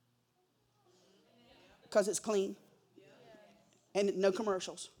because it's clean and no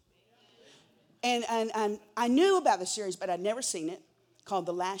commercials. And I knew about the series, but I'd never seen it, called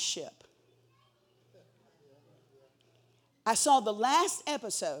The Last Ship. I saw the last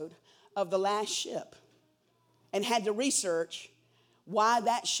episode of The Last Ship and had to research why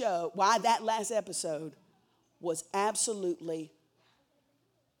that last episode was absolutely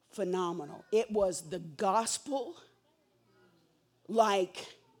phenomenal. It was the gospel, like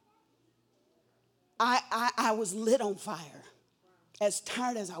I was lit on fire, as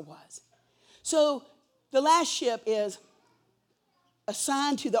tired as I was. So The Last Ship is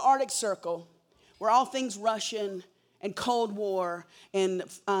assigned to the Arctic Circle, where all things Russian and Cold War and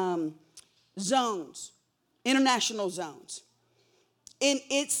zones, international zones. And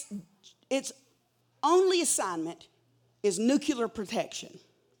its only assignment is nuclear protection.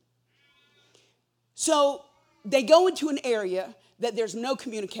 So they go into an area that there's no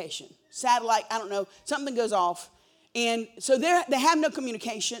communication. Satellite, I don't know, something goes off. And so they have no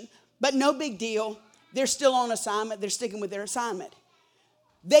communication, but no big deal. They're still on assignment. They're sticking with their assignment.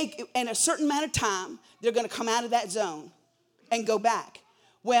 In a certain amount of time, they're going to come out of that zone and go back.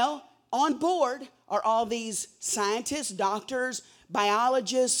 Well, on board are all these scientists, doctors,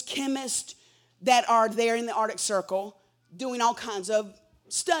 biologists, chemists that are there in the Arctic Circle doing all kinds of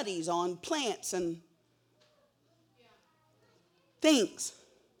studies on plants and things.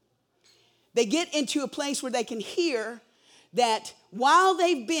 They get into a place where they can hear that while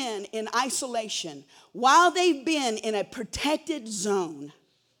they've been in isolation, while they've been in a protected zone,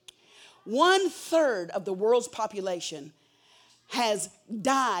 1/3 of the world's population has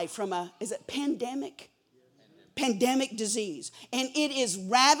died from is it pandemic? Pandemic disease. And it is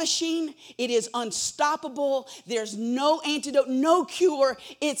ravishing. It is unstoppable. There's no antidote, no cure.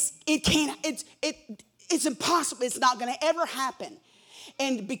 It's impossible. It's not going to ever happen.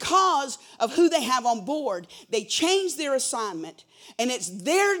 And because of who they have on board, they change their assignment, and it's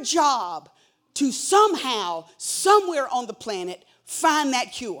their job to somehow, somewhere on the planet, find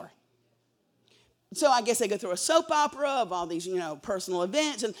that cure. So I guess they go through a soap opera of all these, personal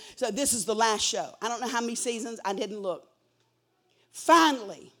events. And so this is the last show. I don't know how many seasons. I didn't look.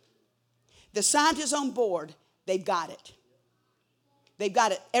 Finally, the scientists on board, they've got it. They've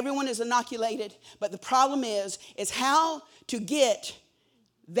got it. Everyone is inoculated. But the problem is how to get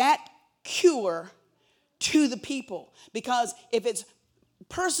that cure to the people. Because if it's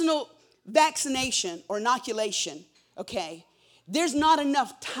personal vaccination or inoculation, okay, there's not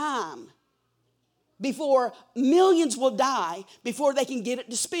enough time before millions will die before they can get it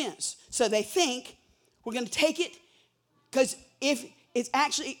dispensed. So they think we're going to take it because if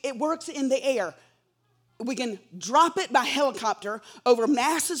it works in the air. We can drop it by helicopter over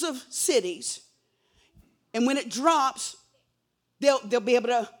masses of cities. And when it drops, they'll be able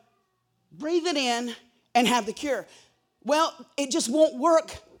to breathe it in and have the cure. Well, it just won't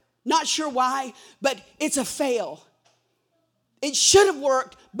work. Not sure why, but it's a fail. It should have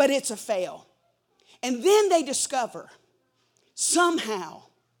worked, but it's a fail. And then they discover somehow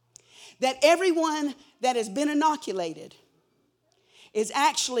that everyone that has been inoculated is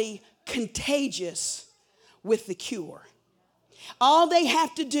actually contagious with the cure. All they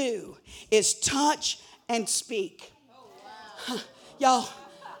have to do is touch and speak. Y'all,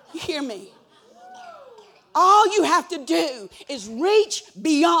 you hear me? All you have to do is reach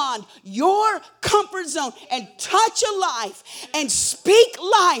beyond your comfort zone and touch a life and speak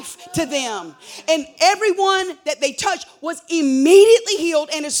life to them. And everyone that they touched was immediately healed.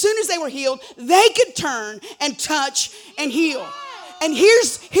 And as soon as they were healed, they could turn and touch and heal. And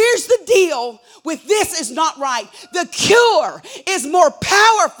here's the deal with this is not right. The cure is more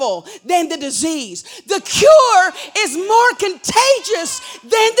powerful than the disease. The cure is more contagious than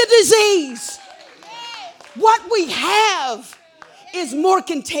the disease. What we have is more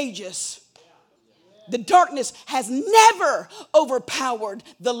contagious. The darkness has never overpowered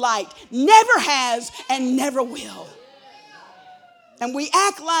the light. Never has and never will. And we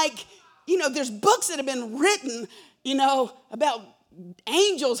act like, there's books that have been written, about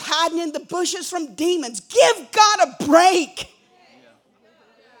angels hiding in the bushes from demons. Give God a break.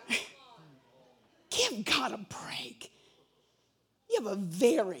 Give God a break. You have a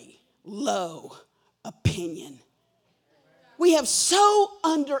very low opinion. We have so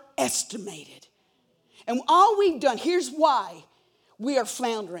underestimated And all we've done, here's why we are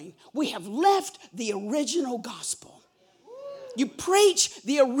floundering. We have left the original gospel. You preach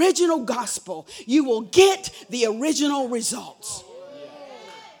the original gospel, you will get the original results.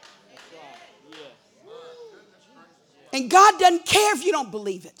 And God doesn't care if you don't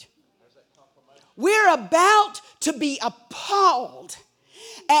believe it. We're about to be appalled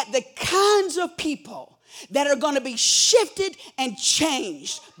at the kinds of people that are going to be shifted and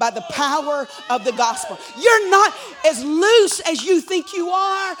changed by the power of the gospel. You're not as loose as you think you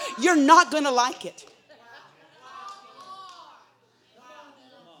are. You're not going to like it.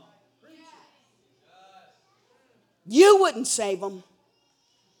 You wouldn't save them.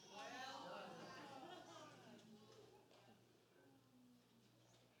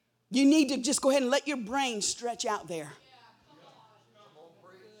 You need to just go ahead and let your brain stretch out there.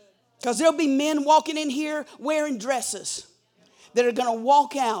 Because there'll be men walking in here wearing dresses that are going to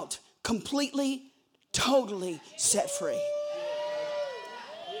walk out completely, totally set free.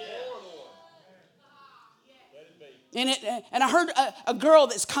 And I heard a girl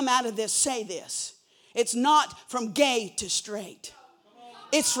that's come out of this say this. It's not from gay to straight.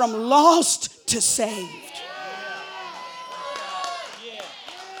 It's from lost to saved.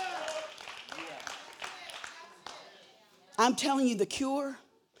 I'm telling you, the cure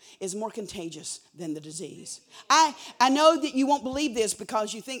is more contagious than the disease. I know that you won't believe this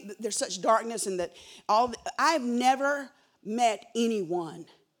because you think that there's such darkness and that I've never met anyone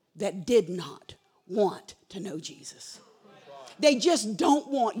that did not want to know Jesus. They just don't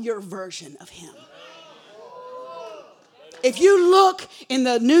want your version of him. If you look in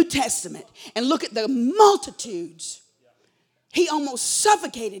the New Testament and look at the multitudes, he almost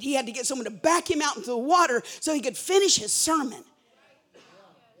suffocated. He had to get someone to back him out into the water so he could finish his sermon.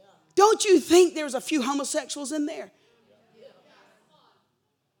 Don't you think there's a few homosexuals in there?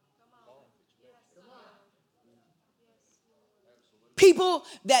 People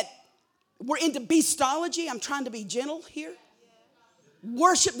that were into beastology. I'm trying to be gentle here.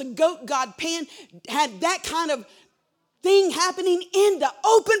 Worship the goat god Pan. Had that kind of thing happening in the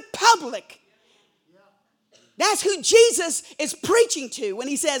open public. That's who Jesus is preaching to when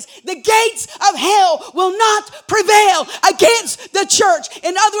he says, the gates of hell will not prevail against the church.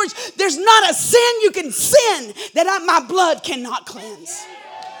 In other words, there's not a sin you can sin that my blood cannot cleanse.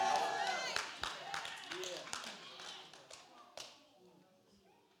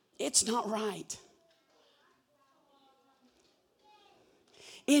 It's not right.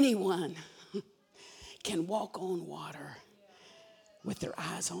 Anyone can walk on water with their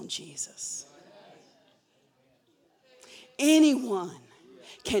eyes on Jesus. Anyone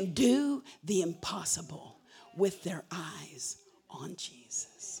can do the impossible with their eyes on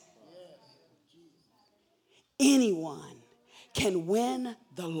Jesus. Anyone can win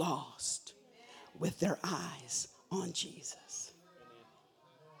the lost with their eyes on Jesus.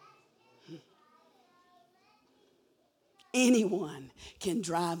 Anyone can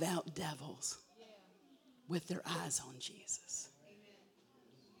drive out devils with their eyes on Jesus.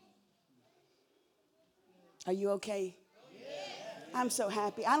 Are you okay? I'm so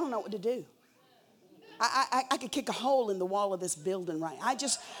happy. I don't know what to do. I could kick a hole in the wall of this building right.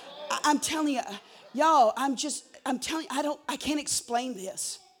 I'm telling you, y'all, I'm telling you, I can't explain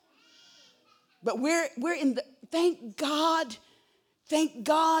this. But we're in the, thank God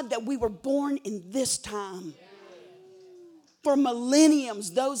that we were born in this time. For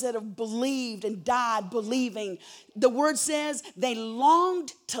millenniums, those that have believed and died believing, the word says they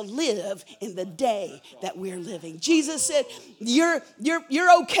longed to live in the day that we're living. Jesus said, you're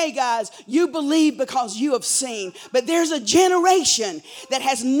okay, guys. You believe because you have seen. But there's a generation that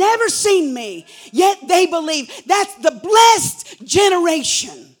has never seen me, yet they believe. That's the blessed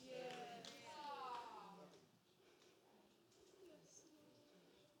generation.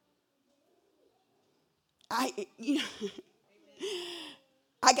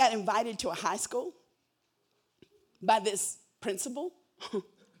 I got invited to a high school by this principal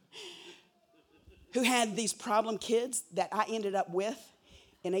who had these problem kids that I ended up with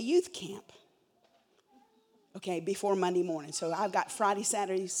in a youth camp. Okay, before Monday morning. So I've got Friday,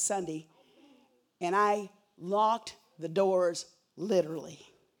 Saturday, Sunday, and I locked the doors literally.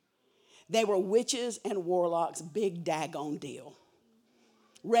 They were witches and warlocks, big daggone deal.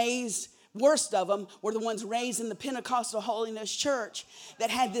 Worst of them were the ones raised in the Pentecostal Holiness Church that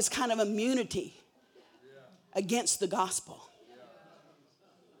had this kind of immunity against the gospel.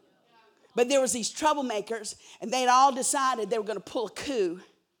 But there was these troublemakers, and they'd all decided they were going to pull a coup,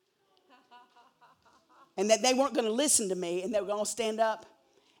 and that they weren't going to listen to me, and they were going to stand up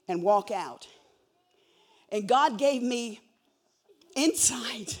and walk out. And God gave me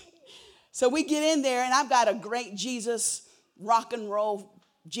insight So we get in there, and I've got a great Jesus, rock and roll,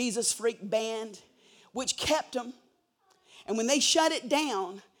 Jesus freak band, which kept them. And when they shut it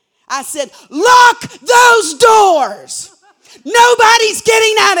down, I said, lock those doors. Nobody's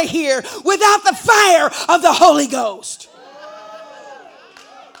getting out of here without the fire of the Holy Ghost.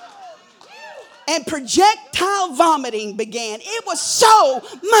 And projectile vomiting began. It was so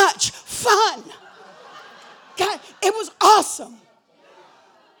much fun. God, it was awesome.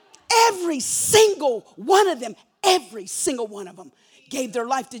 Every single one of them gave their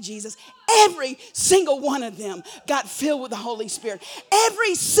life to Jesus. Every single one of them got filled with the Holy Spirit.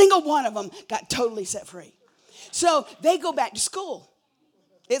 Every single one of them got totally set free. So they go back to school.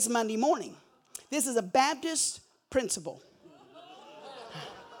 It's Monday morning. This is a Baptist principal.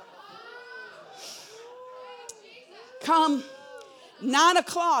 Come 9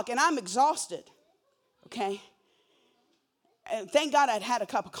 o'clock, and I'm exhausted. Okay? And thank God I'd had a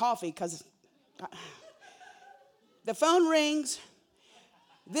cup of coffee, because the phone rings.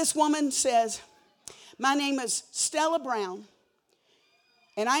 This woman says, my name is Stella Brown,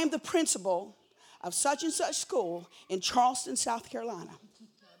 and I am the principal of such and such school in Charleston, South Carolina.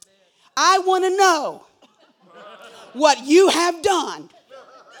 I want to know what you have done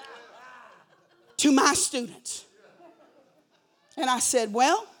to my students. And I said,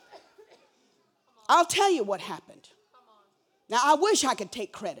 well, I'll tell you what happened. Now, I wish I could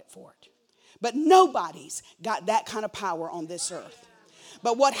take credit for it, but nobody's got that kind of power on this earth.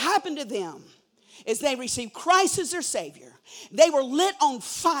 But what happened to them is they received Christ as their Savior. They were lit on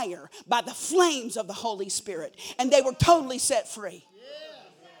fire by the flames of the Holy Spirit, and they were totally set free.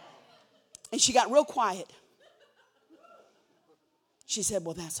 And she got real quiet. She said,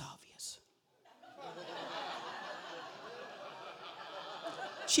 well, that's obvious.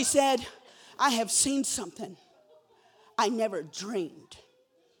 She said, I have seen something I never dreamed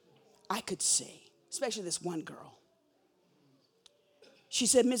I could see, especially this one girl. She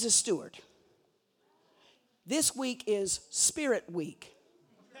said, Mrs. Stewart, this week is Spirit Week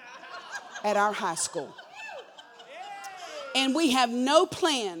at our high school. And we have no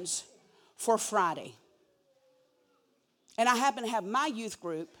plans for Friday. And I happen to have my youth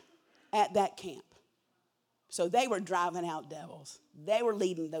group at that camp. So they were driving out devils. They were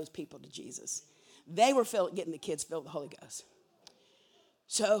leading those people to Jesus. They were getting the kids filled with the Holy Ghost.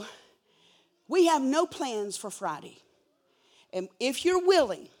 So we have no plans for Friday. And if you're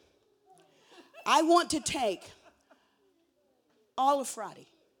willing, I want to take all of Friday.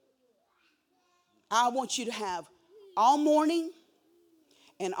 I want you to have all morning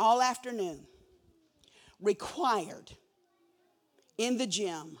and all afternoon required in the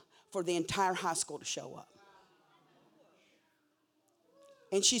gym for the entire high school to show up.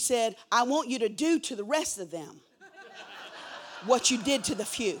 And she said, I want you to do to the rest of them what you did to the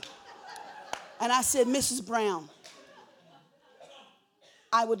few. And I said, Mrs. Brown,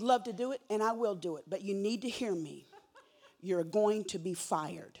 I would love to do it, and I will do it, but you need to hear me. You're going to be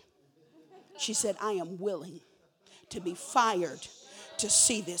fired. She said, I am willing to be fired to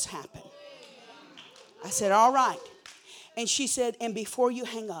see this happen. I said, all right. And she said, and before you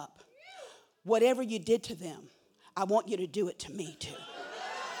hang up, whatever you did to them, I want you to do it to me too.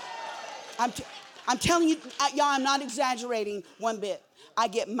 I'm telling you, y'all, I'm not exaggerating one bit. I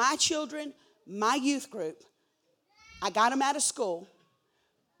get my children, my youth group, I got them out of school.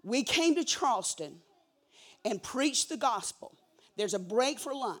 We came to Charleston and preached the gospel. There's a break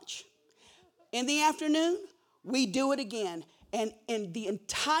for lunch. In the afternoon, we do it again. And the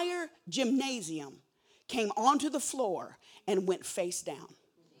entire gymnasium came onto the floor and went face down.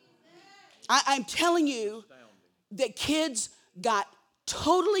 I'm telling you that kids got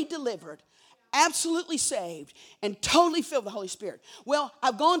totally delivered, absolutely saved, and totally filled with the Holy Spirit. Well,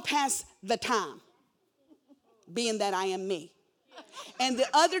 I've gone past the time, being that I am me. And the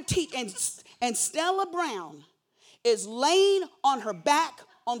other and Stella Brown is laying on her back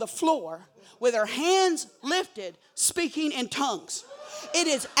on the floor with her hands lifted, speaking in tongues. It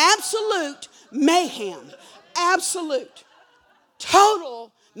is absolute mayhem. Absolute.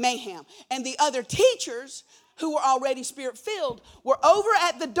 Total mayhem. And the other teachers who were already Spirit-filled were over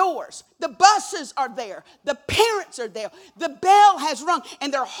at the doors. The buses are there. The parents are there. The bell has rung,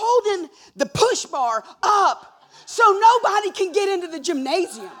 and they're holding the push bar up so nobody can get into the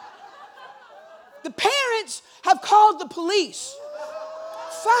gymnasium. The parents have called the police.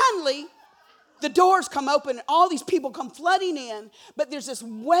 Finally, the doors come open, and all these people come flooding in, but there's this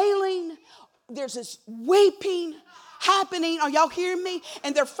wailing, there's this weeping happening. Are y'all hearing me?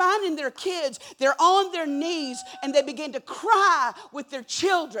 And they're finding their kids. They're on their knees, and they begin to cry with their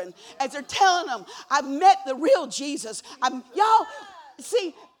children as they're telling them, I've met the real Jesus. Y'all,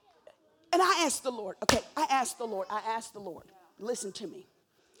 see, And I asked the Lord, I asked the Lord, listen to me.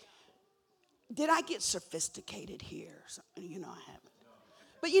 Did I get sophisticated here? I haven't.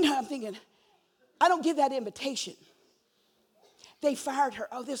 But I'm thinking, I don't give that invitation. They fired her.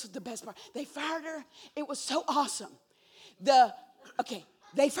 Oh, this was the best part. They fired her. It was so awesome.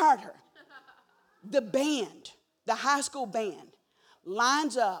 They fired her. The band, the high school band,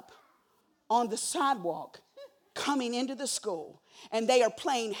 lines up on the sidewalk coming into the school, and they are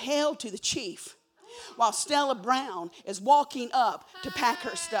playing Hail to the Chief while Stella Brown is walking up to pack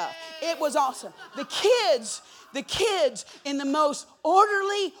her stuff. It was awesome. The kids in the most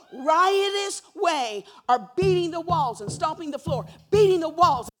orderly, riotous way are beating the walls and stomping the floor, beating the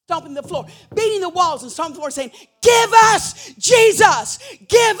walls and stomping the floor, beating the walls and stomping the floor, saying, "Give us Jesus!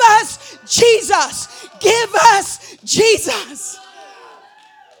 Give us Jesus! Give us Jesus!"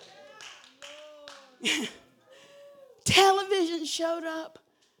 Television showed up.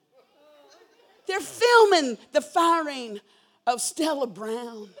 They're filming the firing of Stella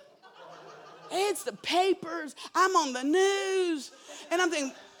Brown. It's the papers. I'm on the news. And I'm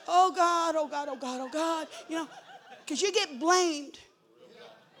thinking, oh God, oh God, oh God, oh God. Because you get blamed.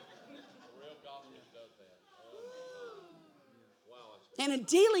 And in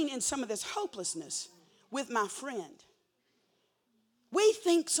dealing in some of this hopelessness with my friend, we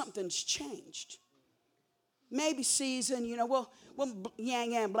think something's changed. Maybe season, we'll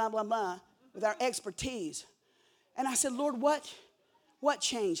yang, blah, blah, blah, with our expertise. And I said, Lord, what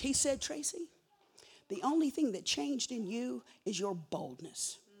changed? He said, Tracy, the only thing that changed in you is your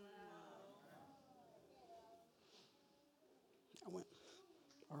boldness. I went,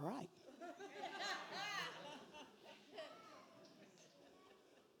 all right.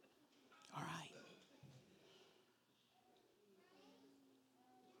 All right.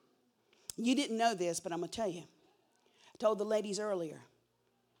 You didn't know this, but I'm going to tell you. I told the ladies earlier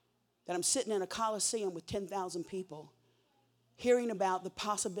that I'm sitting in a coliseum with 10,000 people hearing about the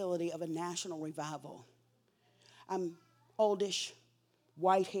possibility of a national revival. I'm oldish,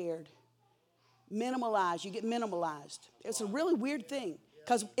 white-haired, minimalized. You get minimalized. It's a really weird thing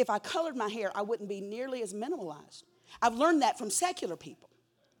because if I colored my hair, I wouldn't be nearly as minimalized. I've learned that from secular people.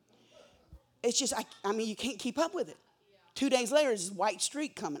 It's just, you can't keep up with it. 2 days later, there's this white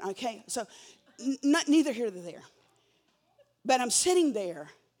streak coming, okay? So neither here nor there. But I'm sitting there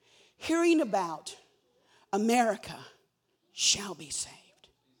hearing about America shall be saved.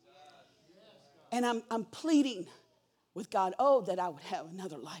 And I'm pleading with God, that I would have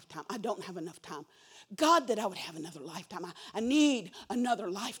another lifetime. I don't have enough time. God, that I would have another lifetime. I need another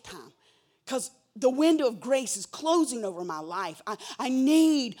lifetime because the window of grace is closing over my life. I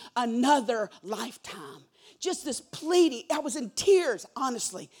need another lifetime. Just this pleading. I was in tears,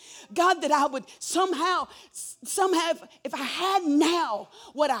 honestly. God, that I would somehow, if I had now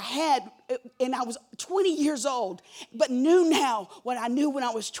what I had, and I was 20 years old, but knew now what I knew when I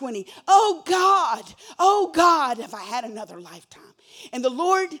was 20. Oh God, if I had another lifetime. And the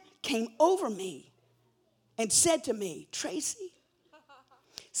Lord came over me and said to me, Tracy,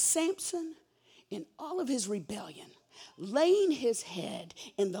 Samson, in all of his rebellion, laying his head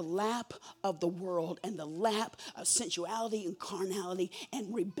in the lap of the world and the lap of sensuality and carnality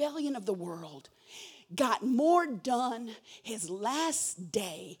and rebellion of the world, got more done his last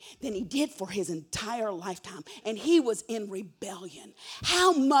day than he did for his entire lifetime. And he was in rebellion.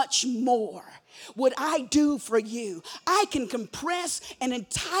 How much more would I do for you? I can compress an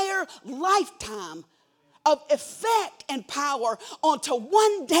entire lifetime of effect and power onto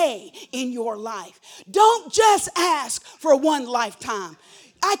one day in your life. Don't just ask for one lifetime.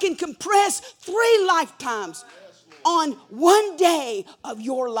 I can compress 3 lifetimes on one day of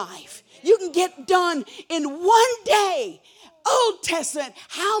your life. You can get done in one day. Old Testament,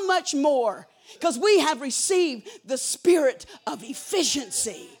 how much more? Because we have received the spirit of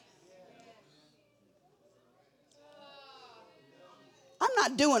efficiency. I'm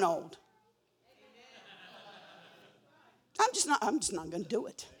not doing old. I'm just not going to do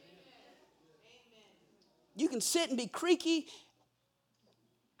it. You can sit and be creaky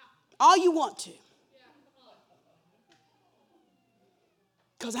all you want to.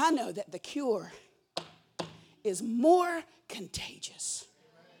 Because I know that the cure is more contagious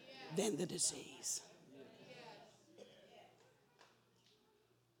than the disease.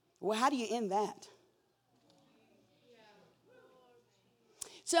 Well, how do you end that?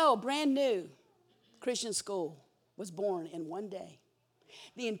 So, brand new Christian school was born in one day.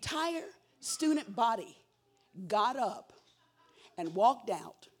 The entire student body got up and walked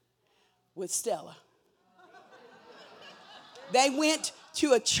out with Stella. They went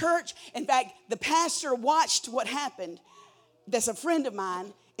to a church. In fact, the pastor watched what happened. that's a friend of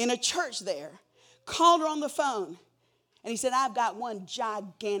mine in a church there, called her on the phone, and he said, I've got one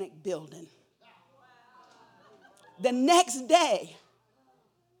gigantic building. The next day,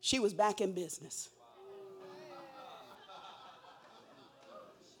 she was back in business.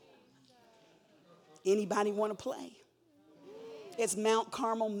 Anybody want to play? It's Mount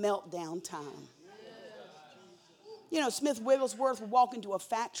Carmel meltdown time. You know, Smith Wigglesworth would walk into a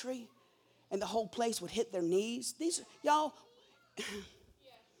factory and the whole place would hit their knees. These, y'all,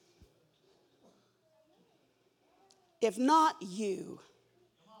 if not you,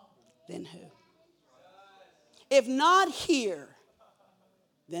 then who? If not here,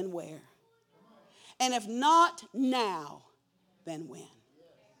 then where? And if not now, then when?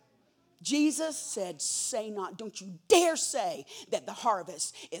 Jesus said, say not, don't you dare say that the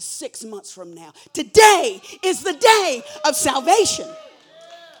harvest is 6 months from now. Today is the day of salvation.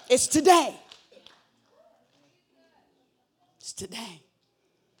 It's today. It's today.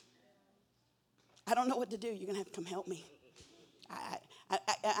 I don't know what to do. You're going to have to come help me.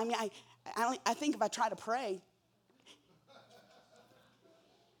 I think if I try to pray.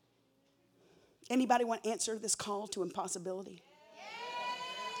 Anybody want to answer this call to impossibility?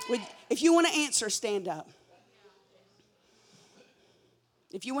 If you want to answer, stand up.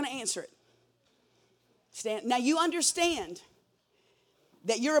 If you want to answer it, stand. Now you understand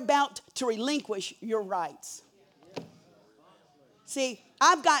that you're about to relinquish your rights. See,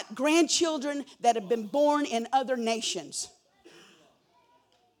 I've got grandchildren that have been born in other nations.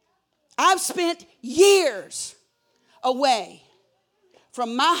 I've spent years away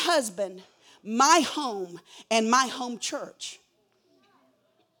from my husband, my home, and my home church.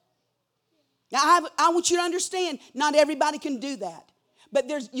 Now, I want you to understand, not everybody can do that.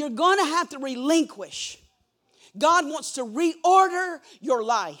 But you're going to have to relinquish. God wants to reorder your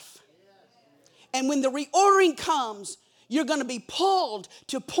life. And when the reordering comes, you're going to be pulled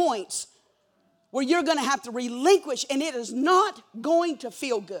to points where you're going to have to relinquish, and it is not going to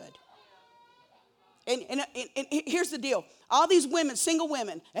feel good. And here's the deal. All these women, single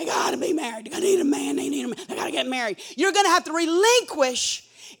women, they got to be married. They need a man. They got to get married. You're going to have to relinquish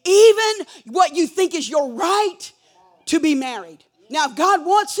even what you think is your right to be married. Now, if God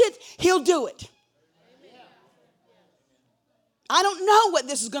wants it, he'll do it. I don't know what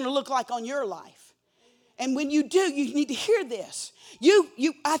this is going to look like on your life. And when you do, you need to hear this.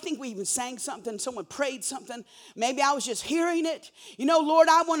 I think we even sang something. Someone prayed something. Maybe I was just hearing it. You know, Lord,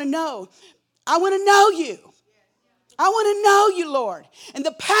 I want to know. I want to know you. I want to know you, Lord, and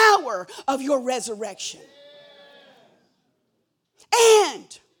the power of your resurrection.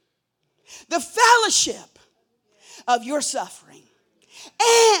 And the fellowship of your suffering.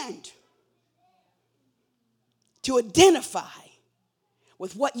 And to identify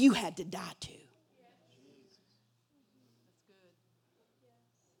with what you had to die to.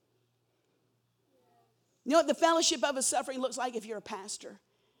 You know what the fellowship of his suffering looks like if you're a pastor?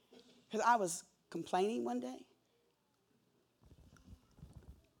 Because I was complaining one day.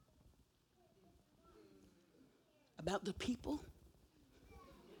 About the people.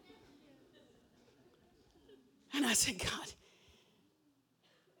 And I said, God,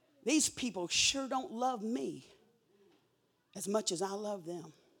 these people sure don't love me as much as I love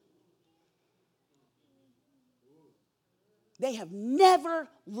them. They have never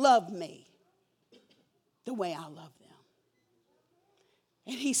loved me the way I love them.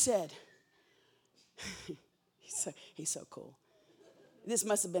 And he said, he's so cool. This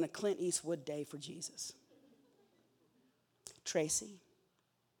must have been a Clint Eastwood day for Jesus. Tracy,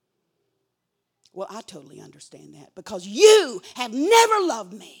 well, I totally understand that because you have never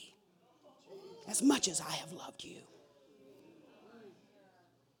loved me as much as I have loved you.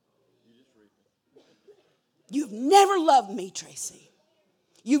 You've never loved me, Tracy.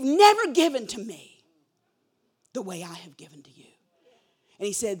 You've never given to me the way I have given to you. And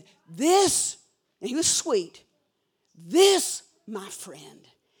he said, this, and he was sweet, this, my friend,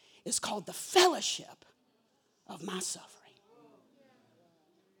 is called the fellowship of my suffering.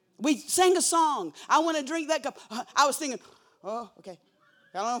 We sang a song, I want to drink that cup. I was thinking, oh, okay,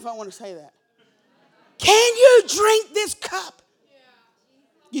 I don't know if I want to say that. Can you drink this cup?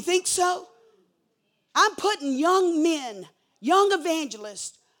 You think so? I'm putting young men, young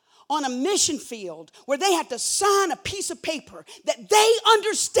evangelists, on a mission field where they have to sign a piece of paper that they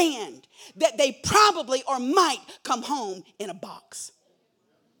understand that they probably or might come home in a box.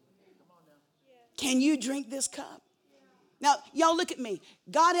 Can you drink this cup? Now, y'all look at me.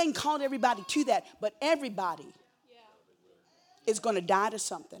 God ain't called everybody to that, but everybody is going to die to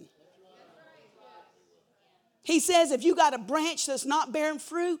something. He says, if you got a branch that's not bearing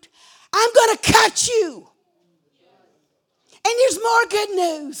fruit, I'm going to cut you. And there's more good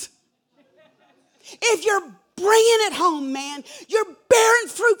news. If you're bringing it home, man, you're bearing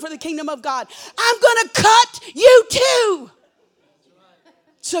fruit for the kingdom of God. I'm going to cut you too.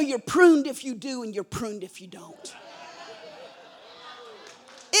 So you're pruned if you do and you're pruned if you don't.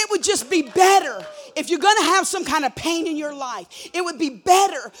 It would just be better if you're going to have some kind of pain in your life. It would be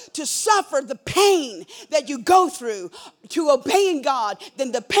better to suffer the pain that you go through to obeying God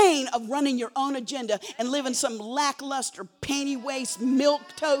than the pain of running your own agenda and living some lackluster, panty waist,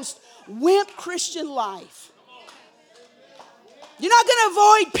 milquetoast, wimp Christian life. You're not going to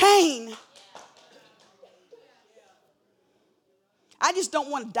avoid pain. I just don't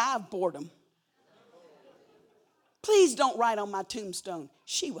want to die of boredom. Please don't write on my tombstone,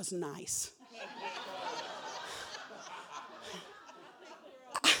 she was nice.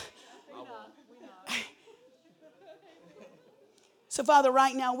 So, Father,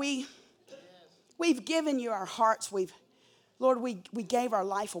 right now we've given you our hearts. Lord, we gave our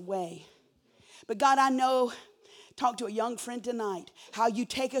life away. But God, I know, talk to a young friend tonight, how you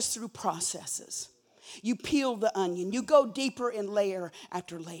take us through processes. You peel the onion. You go deeper in layer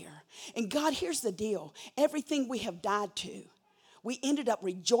after layer. And God, here's the deal. Everything we have died to, we ended up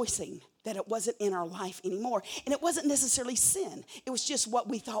rejoicing that it wasn't in our life anymore. And it wasn't necessarily sin. It was just what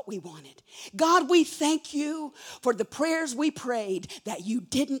we thought we wanted. God, we thank you for the prayers we prayed that you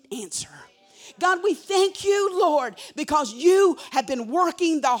didn't answer. God, we thank you, Lord, because you have been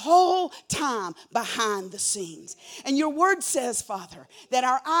working the whole time behind the scenes. And your word says, Father, that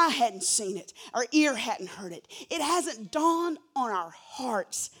our eye hadn't seen it, our ear hadn't heard it. It hasn't dawned on our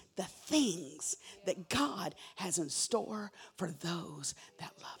hearts the things that God has in store for those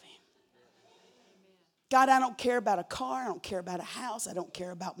that love him. God, I don't care about a car. I don't care about a house. I don't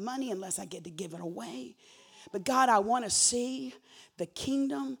care about money unless I get to give it away. But God, I want to see the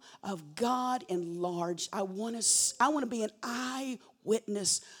kingdom of God enlarged. I want to be an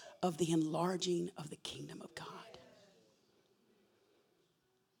eyewitness of the enlarging of the kingdom of God.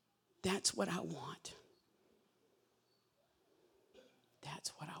 That's what I want. That's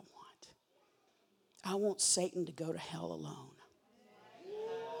what I want. I want Satan to go to hell alone.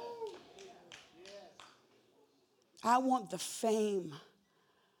 I want the fame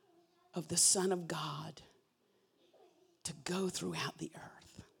of the Son of God to go throughout the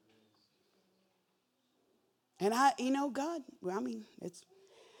earth. And God,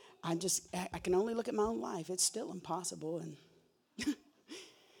 I can only look at my own life. It's still impossible. And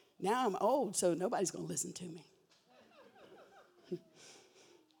now I'm old, so nobody's going to listen to me.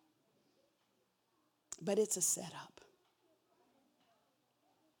 But it's a setup.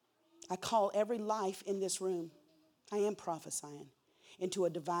 I call every life in this room, I am prophesying, into a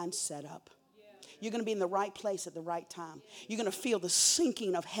divine setup. You're going to be in the right place at the right time. You're going to feel the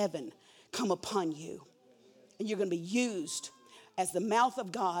sinking of heaven come upon you. And you're going to be used as the mouth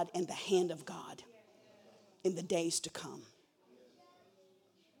of God and the hand of God in the days to come.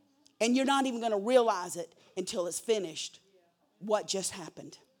 And you're not even going to realize it until it's finished, what just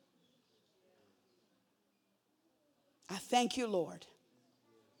happened. I thank you, Lord,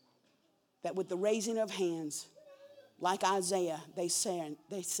 that with the raising of hands, like Isaiah, they said,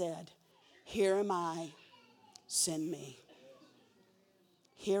 here am I, send me.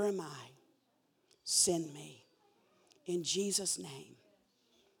 Here am I, send me. In Jesus' name.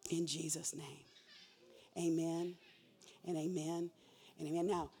 In Jesus' name. Amen and amen and amen.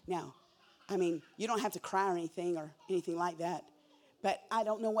 Now, you don't have to cry or anything like that. But I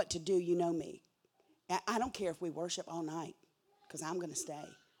don't know what to do. You know me. I don't care if we worship all night because I'm going to stay.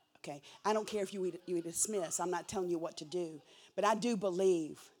 Okay. I don't care if you dismiss. I'm not telling you what to do. But I do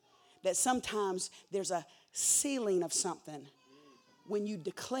believe that sometimes there's a sealing of something when you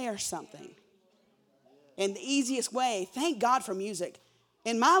declare something. And the easiest way, thank God for music.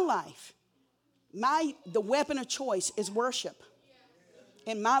 In my life, the weapon of choice is worship.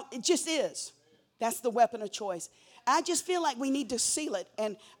 It just is. That's the weapon of choice. I just feel like we need to seal it.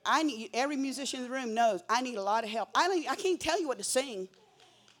 And every musician in the room knows I need a lot of help. I can't tell you what to sing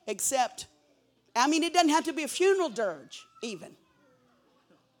except, it doesn't have to be a funeral dirge even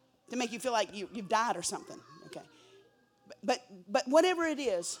to make you feel like you've died or something. Okay. But whatever it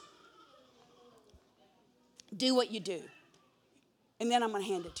is, do what you do. And then I'm going to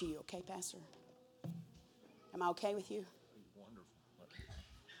hand it to you, okay, Pastor? Am I okay with you?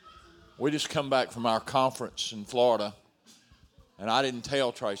 We just come back from our conference in Florida, and I didn't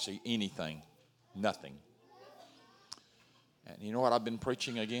tell Tracy anything, nothing. And you know what I've been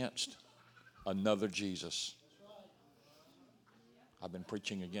preaching against? Another Jesus. I've been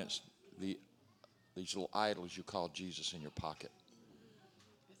preaching against these little idols you call Jesus in your pocket.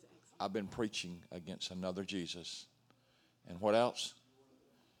 I've been preaching against another Jesus And what else?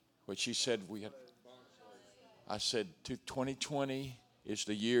 What she said we had. I said 2020 is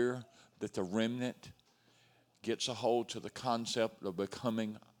the year that the remnant gets a hold to the concept of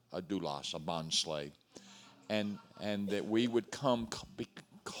becoming a doulos, a bond slave. And that we would be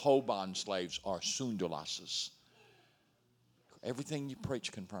co-bond slaves or sundulases. Everything you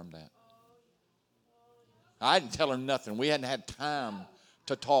preach confirmed that. I didn't tell her nothing. We hadn't had time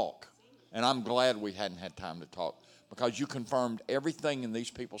to talk. And I'm glad we hadn't had time to talk, because you confirmed everything in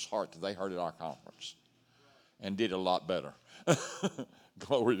these people's heart that they heard at our conference and did a lot better.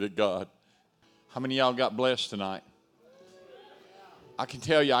 Glory to God. How many of y'all got blessed tonight? I can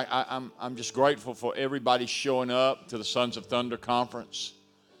tell you, I'm just grateful for everybody showing up to the Sons of Thunder conference.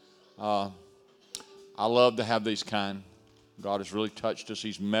 I love to have these kind. God has really touched us.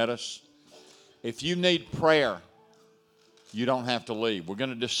 He's met us. If you need prayer, you don't have to leave. We're going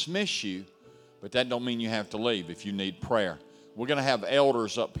to dismiss you, but that don't mean you have to leave if you need prayer. We're going to have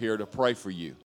elders up here to pray for you.